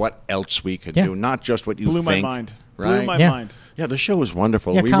do and what else we could do, not just what you blew think. My mind. Right? Blew my mind. Yeah, the show was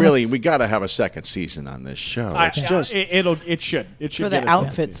wonderful. Yeah, we got to have a second season on this show. It should for the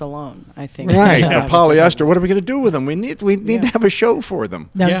outfits alone, I think. Right, polyester. What are we going to do with them? We need to have a show for them.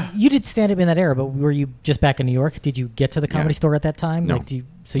 Now, you did stand up in that era, but were you just back in New York? Did you get to the Comedy Store at that time? No. You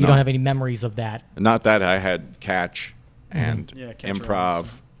don't have any memories of that? Not that. I had Catch and Catch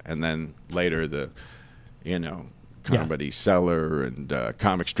Improv, and then later the, Comedy Cellar and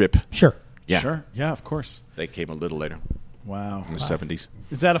Comic Strip. Sure. Yeah. Sure. Yeah, of course. They came a little later. Wow. in the 70s.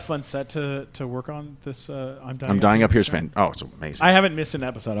 Is that a fun set to work on? This I'm Dying Up Here's fan. Oh, it's amazing. I haven't missed an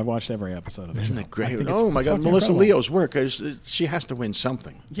episode. I've watched every episode of it. Isn't it great? It's Oh my God, fucking Melissa incredible. Leo's work. She has to win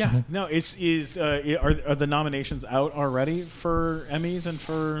something. Yeah, no, are the nominations out already for Emmys and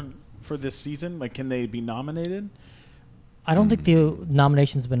for this season? Like, can they be nominated? I don't think the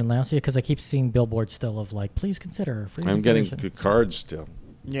nomination's been announced yet because I keep seeing billboards still of like, please consider. I'm getting the cards still.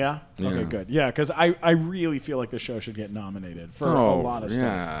 Yeah. Okay, Yeah. good. Yeah, because I really feel like the show should get nominated for a lot of stuff.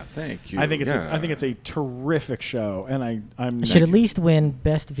 Yeah, thank you. I think it's a terrific show, and I'm It should at least win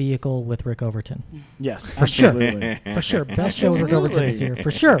Best Vehicle with Rick Overton. yes, For sure. absolutely. For sure. Best show with Rick Overton this year. For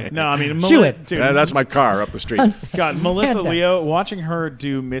sure. No, I mean, Shoot it. dude, That's my car up the street. God, Melissa Hands down. Leo, watching her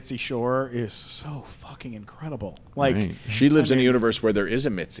do Mitzi Shore is so fucking incredible. Like, Right. She lives in a universe where there is a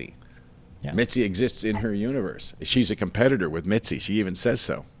Mitzi. Yeah. Mitzi exists in her universe. She's a competitor with Mitzi. She even says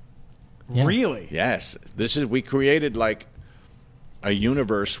so. Yeah. really? Yes, we created like a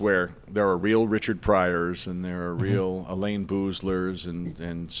universe where there are real Richard Pryors and there are real Elaine Boozlers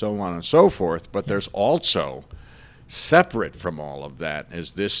and so on and so forth. But there's also, separate from all of that,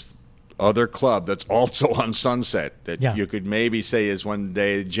 is this other club that's also on Sunset that you could maybe say is one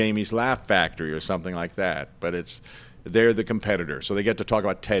day Jamie's Laugh Factory or something like that. But they're the competitor, so they get to talk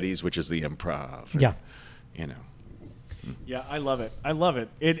about Teddy's, which is the improv. Yeah. You know. Yeah, I love it. I love it.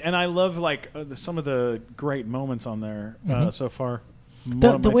 And I love like some of the great moments on there so far.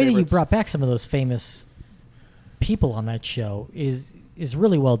 The way that you brought back some of those famous people on that show is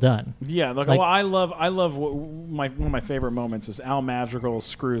really well done. Yeah, look, Like- well, I love one of my favorite moments is Al Madrigal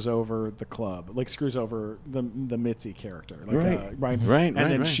screws over the club, like screws over the Mitzi character, like, Right. and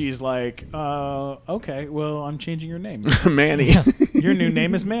then she's like, okay, well, I'm changing your name. Manny. Your new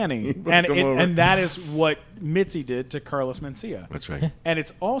name is Manny, and Come over. and that is what Mitzi did to Carlos Mencia. That's right. And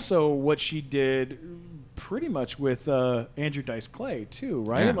it's also what she did pretty much with Andrew Dice Clay too,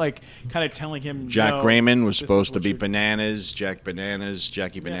 right? Yeah. Like kind of telling him Jack no, Raymond was this is supposed to what be you're- Bananas, Jackie Banana eats a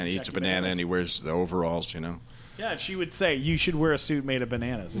Jackie banana, Bananas. and he wears the overalls, you know. Yeah, and she would say you should wear a suit made of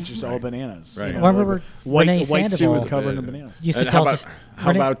bananas. It's just all bananas. Right. You know, Well, I remember white Renee white suit Sandoval with covered in bananas. used to And tell how us.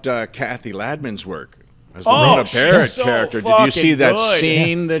 about Kathy Ladman's work as the Oh, Rhoda Barrett she's so character? Did you see fucking that good.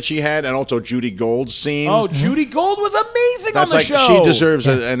 scene that she had, and also Judy Gold's scene? Oh, Judy Gold was amazing That's on the like show. she deserves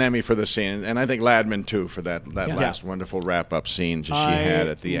an Emmy for the scene, and I think Ladman too for that Yeah. last wonderful wrap-up scene that she I had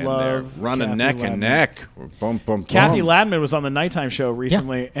at the end there, love running Kathy neck Ladman. and neck. Bum, bum, Kathy bum. Ladman was on the Nighttime Show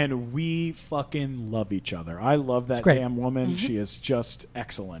recently, and we fucking love each other. I love that great. damn woman. She is just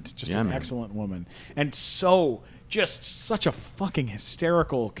excellent, just Yeah, an man. excellent woman, and just such a fucking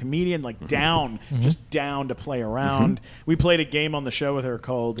hysterical comedian, like just down to play around. We played a game on the show with her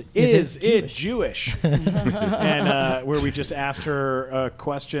called "Is It Jewish?" and where we just asked her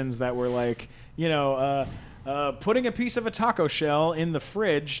questions that were like, you know. Putting a piece of a taco shell in the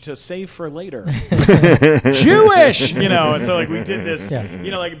fridge to save for later. Jewish, you know, and so like we did this,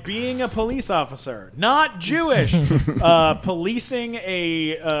 you know, like being a police officer, not Jewish, policing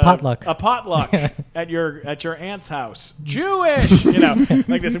a potluck at your aunt's house, Jewish, you know,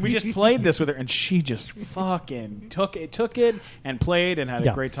 like this. And we just played this with her, and she just fucking took it and played and had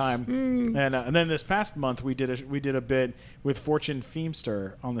a great time. And then this past month we did a bit with Fortune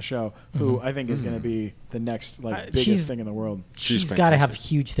Feimster on the show, who I think is going to be the next biggest thing in the world. She's got to have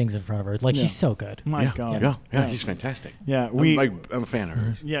huge things in front of her. Like she's so good. My God. Yeah, she's fantastic. Yeah, I'm a fan of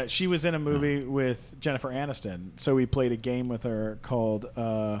hers. Yeah, she was in a movie with Jennifer Aniston, so we played a game with her called just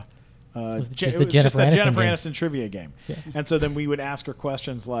it the was Jennifer that Aniston Jennifer game. Aniston trivia game. And so then we would ask her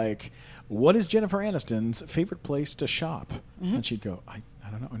questions like, "What is Jennifer Aniston's favorite place to shop?" And she'd go, "I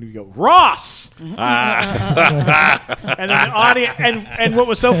don't know." And we'd go, "Ross." And then the audience, and what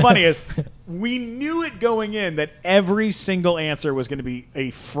was so funny is we knew it going in that every single answer was going to be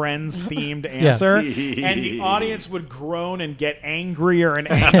a Friends themed answer, and the audience would groan and get angrier and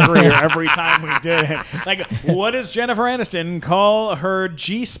angrier every time we did it. Like, what does Jennifer Aniston call her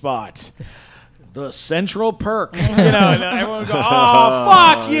G-spot? The Central Perk, you know, and everyone would go, "Oh,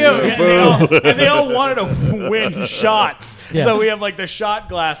 fuck you!" And they all wanted to win shots. So we have like the shot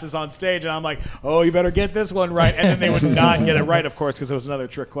glasses on stage, and I'm like, "Oh, you better get this one right," and then they would not get it right, of course, because it was another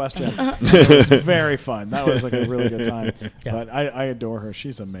trick question. It was very fun. That was like a really good time. But I adore her;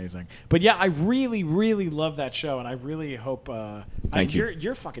 she's amazing. But yeah, I really, really love that show, and I really hope. Thank you.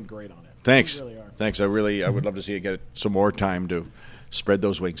 You're fucking great on it. Thanks. You really are. Thanks. I would love to see you get some more time to spread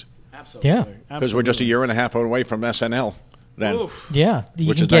those wings. Absolutely. Yeah. Because we're just a year and a half away from SNL then, Oof. Yeah, you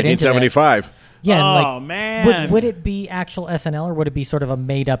which can is get into that. 1975. Yeah, and Oh, like, man. would it be actual SNL or would it be sort of a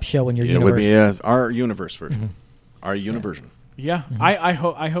made-up show in your It universe? would be our universe version. Our universion. Yeah, I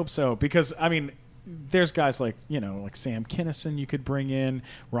hope so because I mean there's guys like like Sam Kinison you could bring in.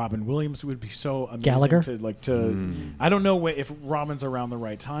 Robin Williams would be so amazing Gallagher? to I don't know if Robin's around the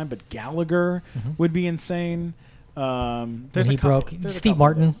right time, but Gallagher would be insane. There's he a couple, broke. there's a Steve couple of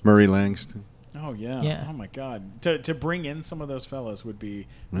Martin. those. Murray Langston. Oh yeah. Yeah. Oh my God. To bring in some of those fellas would be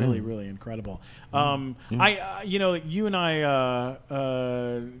really incredible. I you and I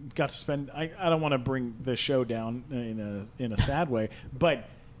got to spend. I don't want to bring the show down in a sad way, but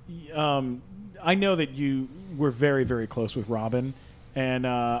I know that you were very very close with Robin, and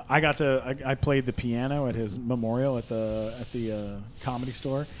I played the piano at his memorial at the Comedy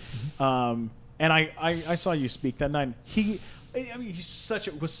Store, and I saw you speak that night. He was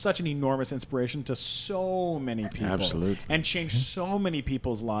such an enormous inspiration to so many people. Absolutely. And changed so many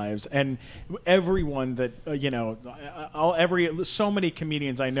people's lives. And everyone that, so many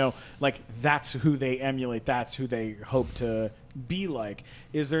comedians I know, like, that's who they emulate. That's who they hope to be like.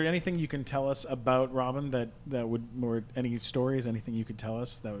 Is there anything you can tell us about Robin that would, or any stories, anything you could tell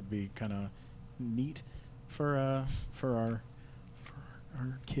us that would be kind of neat for our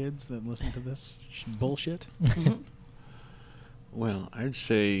kids that listen to this bullshit? Well, I'd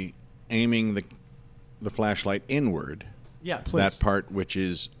say aiming the flashlight inward. Yeah, please. That part which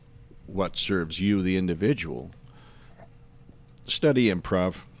is what serves you, the individual. Study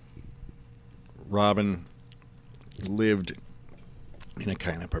improv. Robin lived in a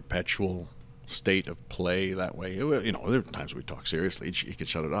kind of perpetual state of play that way. There were times we talk seriously. He could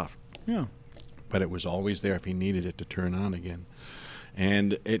shut it off. Yeah. But it was always there if he needed it to turn on again.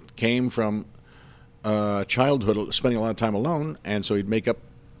 And it came from childhood, spending a lot of time alone, and so he'd make up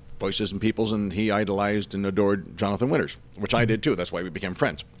voices and peoples, and he idolized and adored Jonathan Winters, which I did too. That's why we became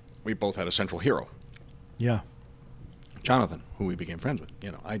friends. We both had a central hero. Yeah. Jonathan, who we became friends with.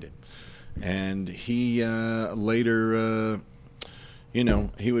 I did. And he later,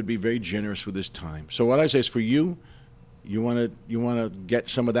 he would be very generous with his time. So what I say is, for you want to get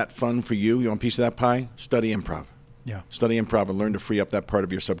some of that fun for you. You want a piece of that pie? Study improv. Yeah. Study improv and learn to free up that part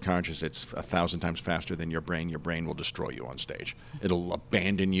of your subconscious. It's 1,000 times faster than your brain. Your brain will destroy you on stage. It'll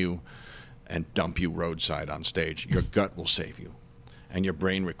abandon you and dump you roadside on stage. Your gut will save you. And your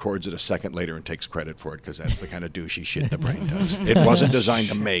brain records it a second later and takes credit for it, because that's the kind of douchey shit the brain does. It wasn't designed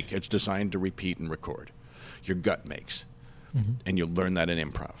to make. It's designed to repeat and record. Your gut makes. Mm-hmm. And you'll learn that in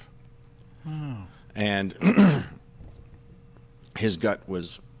improv. Oh. And his gut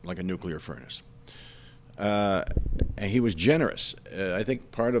was like a nuclear furnace. And he was generous. I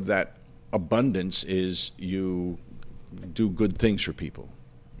think part of that abundance is you do good things for people.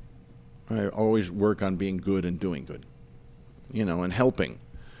 I always work on being good and doing good, and helping.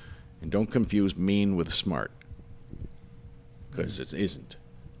 And don't confuse mean with smart, because it isn't.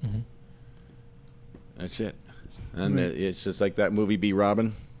 Mm-hmm. That's it. And it's just like that movie, Be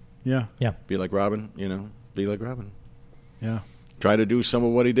Robin. Yeah. Yeah. Be like Robin, be like Robin. Yeah. Try to do some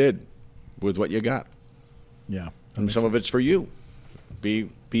of what he did with what you got. Yeah. And some of it's for you. Be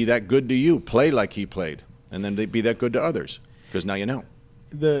that good to you. Play like he played. And then be that good to others. Because now you know.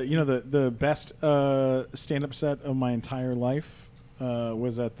 The best stand-up set of my entire life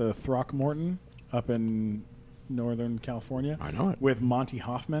was at the Throckmorton up in Northern California. I know it. With Monty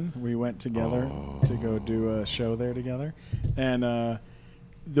Hoffman. We went together to go do a show there together. And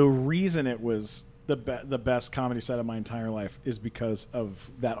the reason it was the best comedy set of my entire life is because of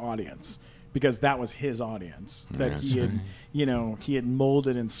that audience. Because that was his audience, that he had, he had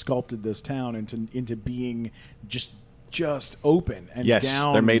molded and sculpted this town into being just open and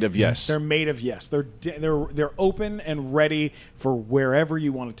down. They're made of yes. They're made of yes. They're open and ready for wherever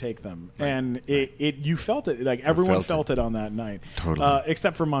you want to take them. Right. And you felt it, like everyone felt it on that night, totally,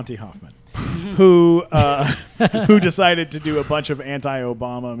 except for Monty Hoffman, who decided to do a bunch of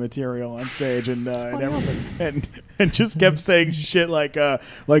anti-Obama material on stage and everything, and just kept saying shit like I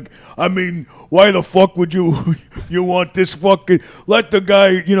mean, why the fuck would you want this fucking, let the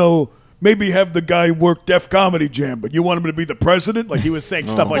guy, maybe have the guy work Def Comedy Jam, but you want him to be the president? Like, he was saying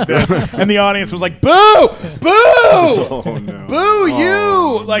stuff like this, and the audience was like, boo! Boo! Oh, no. Boo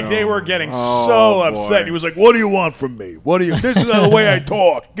you! Like, they were getting so upset. He was like, what do you want from me? This is the way I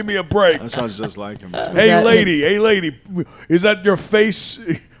talk. Give me a break. That sounds just like him, too. Hey, lady, is that your face?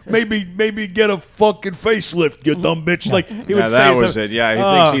 Maybe get a fucking facelift, you dumb bitch. Yeah. Like, he would say that was it. Yeah,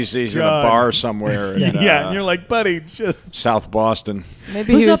 he thinks he's in a bar somewhere. And you're like, buddy, just South Boston.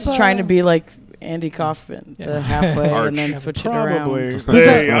 Maybe he was trying to be like Andy Kaufman, the halfway, and then switch it around.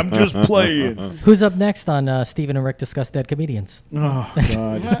 Hey, I'm just playing. Who's up next on Stephen and Rick Discuss Dead Comedians? Oh,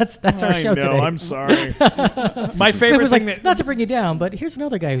 God. that's our show today. I'm sorry. My favorite thing not to bring you down, but here's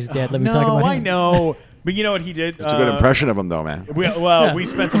another guy who's dead. Let me talk about him. I know. But you know what he did? It's a good impression of him, though, man. We went on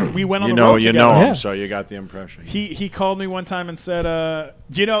the road together. You know him, Yeah. so you got the impression. He called me one time and said,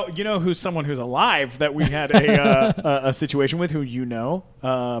 you know who's someone who's alive that we had a situation with, who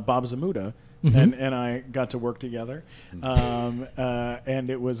Bob Zamuda. And I got to work together, and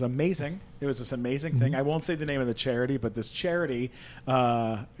it was amazing. It was this amazing thing. I won't say the name of the charity, but this charity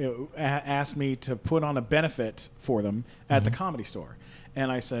asked me to put on a benefit for them at the Comedy Store. And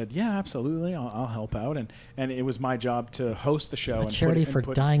I said, yeah, absolutely, I'll help out. And it was my job to host the show. A charity for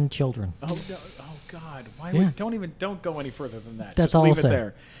dying children. Oh, no, oh God! Why? Yeah. Don't go any further than that. That's Just all leave I'll it say.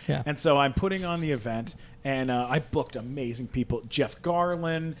 there. Yeah. And so I'm putting on the event, and I booked amazing people: Jeff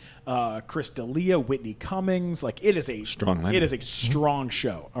Garland, Chris D'Elia, Whitney Cummings. Like it is a Strong lineup. It is a strong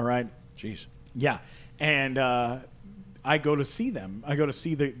show. All right. Jeez. Yeah. And I go to see them. I go to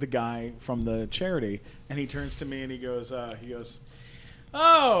see the guy from the charity, and he turns to me and he goes,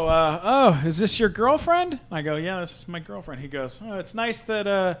 Oh, is this your girlfriend? I go, yeah, this is my girlfriend. He goes, oh, it's nice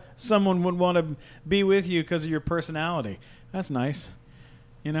that someone would want to be with you because of your personality. That's nice,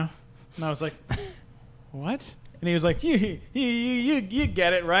 you know? And I was like, what? And he was like, you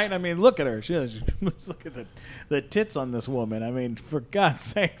get it, right? I mean, look at her. Look at the tits on this woman. I mean, for God's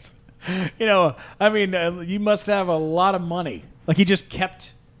sakes. You know, I mean, you must have a lot of money. Like, he just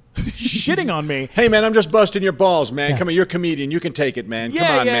kept shitting on me. Hey, man, I'm just busting your balls, man. Yeah. Come on, you're a comedian. You can take it, man. Yeah,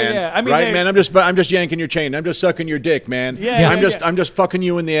 Come on, yeah, man. yeah. I mean, right, man? I'm just yanking your chain. I'm just sucking your dick, man. Yeah, I'm just fucking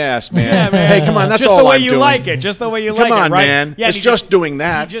you in the ass, man. Yeah, man. Hey, come on, that's just all the way I'm you doing. like it. Just the way you like Come it, on, right? man. Yeah, It's he just doing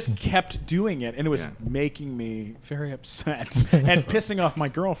that. He just kept doing it, and it was Yeah. making me very upset and pissing off my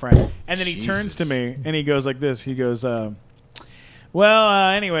girlfriend. And then he turns to me and he goes like this. He goes,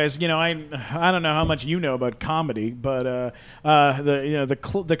 anyways, you know, I don't know how much you know about comedy, but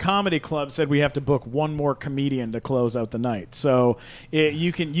the comedy club said we have to book one more comedian to close out the night. So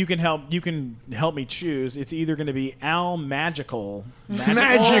you can help me choose. It's either going to be Al Magical,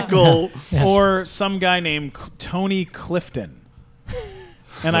 or some guy named Tony Clifton.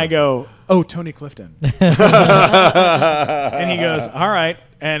 And I go, oh, Tony Clifton. And he goes, all right.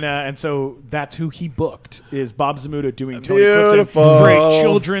 And so that's who he booked, is Bob Zamuda doing Tony Clifton for a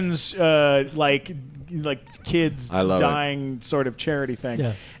children's like kids dying sort of charity thing.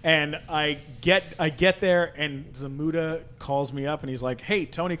 Yeah. And I get there, and Zamuda calls me up and he's like, hey,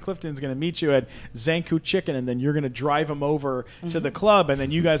 Tony Clifton's going to meet you at Zanku Chicken, and then you're going to drive him over to the club, and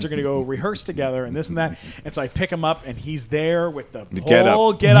then you guys are going to go rehearse together and this and that. And so I pick him up, and he's there with the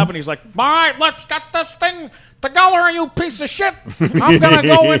whole get up, and he's like, all right, let's get this thing together, you piece of shit. I'm going to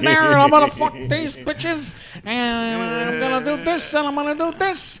go in there and I'm going to fuck these bitches, and I'm going to do this and I'm going to do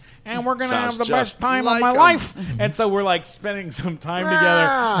this. And we're going to have the best time of my life. And so we're like spending some time together.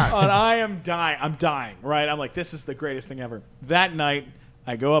 And I am dying. I'm dying, right? I'm like, this is the greatest thing ever. That night,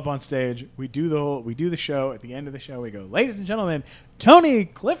 I go up on stage. We do the show. At the end of the show, we go, ladies and gentlemen, Tony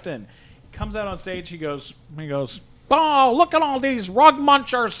Clifton. He comes out on stage. He goes, oh, look at all these rug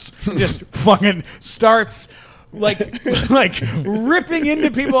munchers. He just fucking starts like ripping into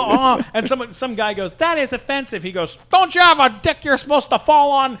people. Oh, and some guy goes, that is offensive. He goes, don't you have a dick you're supposed to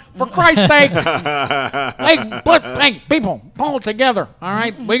fall on, for Christ's sake? Hey, people, pull it together, all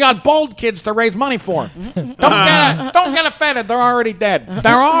right? We got bald kids to raise money for. Don't get offended. They're already dead.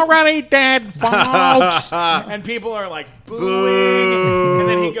 They're already dead, folks. And people are like booing. And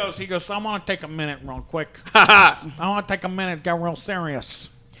then he goes, I want to take a minute real quick. I want to take a minute, get real serious.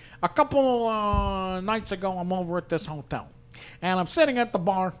 A couple nights ago, I'm over at this hotel, and I'm sitting at the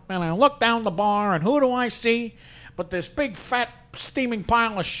bar, and I look down the bar, and who do I see but this big, fat, steaming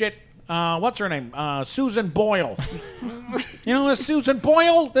pile of shit. What's her name? Susan Boyle. You know this Susan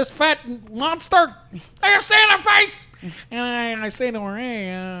Boyle, this fat monster? I see her face. And I say to her,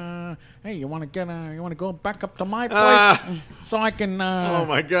 hey, you want to go back up to my place so I can? Oh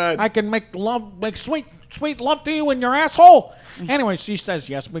my God! I can make sweet love to you in your asshole. Anyway, she says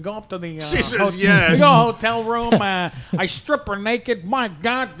yes. We go up to the she says yes. We go hotel room. I strip her naked. My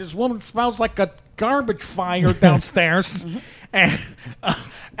God, this woman smells like a garbage fire downstairs. And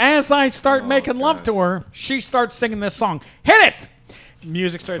as I start making love to her, she starts singing this song. Hit it!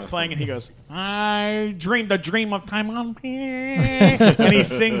 Music starts playing, and he goes, I dreamed a dream of time on me. And he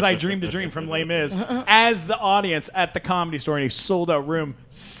sings I Dreamed a Dream from Les Mis as the audience at the Comedy Store in a sold-out room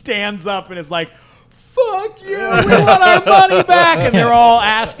stands up and is like, fuck you, we want our money back. And they're all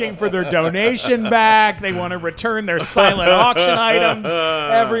asking for their donation back. They want to return their silent auction items.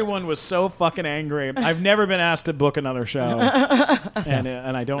 Everyone was so fucking angry. I've never been asked to book another show. And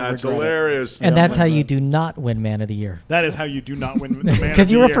I don't That's regret hilarious. it. And that's how you do not win Man of the Year. That is how you do not win the Man of the Year.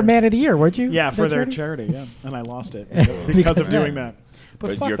 Because you were for Man of the Year, weren't you? Yeah, for their charity, yeah. And I lost it because of doing that.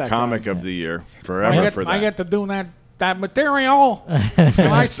 But But your that comic guy. of the year forever for that. I get to do that material. And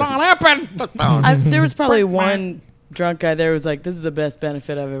I saw it happen. There was probably one drunk guy there who was like, "This is the best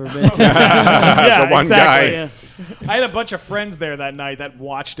benefit I've ever been to." Yeah, the one exactly. guy. Yeah. I had a bunch of friends there that night that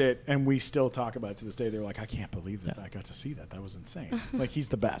watched it, and we still talk about it to this day. They were like, I can't believe that I got to see that. That was insane. Like, he's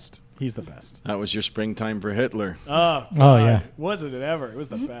the best. He's the best. That was your springtime for Hitler. Oh, God. Oh, yeah. Wasn't it ever? It was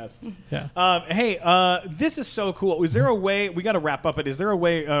the best. Yeah. Hey, this is so cool. Is there a way, we got to wrap up, but is there a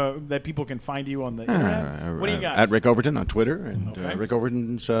way that people can find you on the internet? What do you got? At Rick Overton on Twitter and Okay. Rick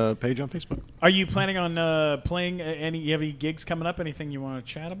Overton's page on Facebook. Are you planning on playing you have any gigs coming up? Anything you want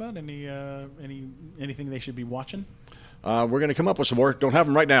to chat about? Anything they should be watching? We're going to come up with some more. Don't have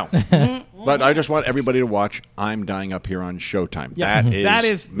them right now. But I just want everybody to watch I'm Dying Up Here on Showtime. Yeah, that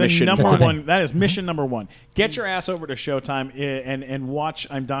is the mission number one. one. That is mission number one. Get your ass over to Showtime and watch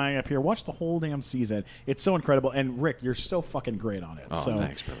I'm Dying Up Here. Watch the whole damn season. It's so incredible. And Rick, you're so fucking great on it. Oh, so,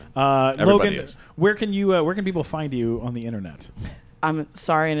 thanks, brother. Everybody Logan, is. where can people find you on the internet? I'm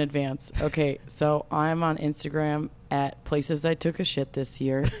sorry in advance. Okay, so I'm on Instagram at places I took a shit this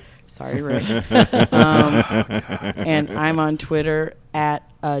year. Sorry, Rick. And I'm on Twitter at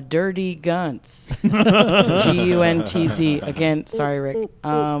Dirty Guntz. Guntz. Again, sorry, Rick.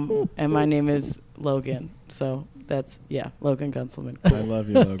 And my name is Logan. So that's, Logan Gunselman. I love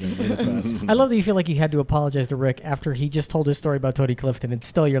you, Logan. You're the best. I love that you feel like you had to apologize to Rick after he just told his story about Tony Clifton, and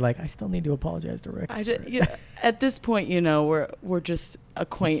still you're like, I still need to apologize to Rick. At this point, we're just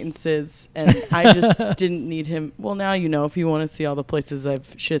acquaintances, and I just didn't need him. Well, now if you want to see all the places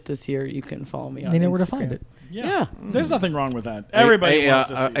I've shit this year, you can follow me on They know Instagram. where to find it. Yeah. There's nothing wrong with that. Everybody wants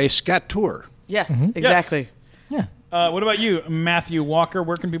to see. a scat tour. Yes, exactly. Yeah. What about you, Matthew Walker?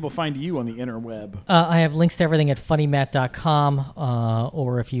 Where can people find you on the interweb? I have links to everything at funnymat.com,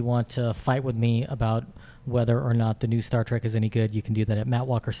 or if you want to fight with me about whether or not the new Star Trek is any good, you can do that at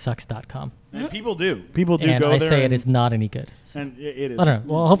mattwalkersucks.com. And people do. People do And go I there. say it is not any good. And it is. I don't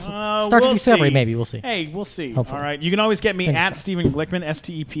know. Well, hopefully, start we'll to Discovery, see. maybe. We'll see. Hey, we'll see. Hopefully. All right. You can always get me Fingers at crossed. Stephen Glickman,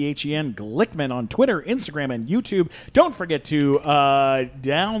 Stephen Glickman on Twitter, Instagram, and YouTube. Don't forget to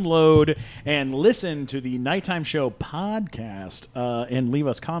download and listen to the Nighttime Show podcast and leave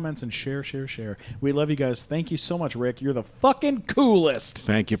us comments and share. We love you guys. Thank you so much, Rick. You're the fucking coolest.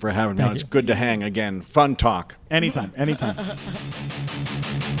 Thank you for having me. Thank It's you. good to hang again. Fun talk. Anytime.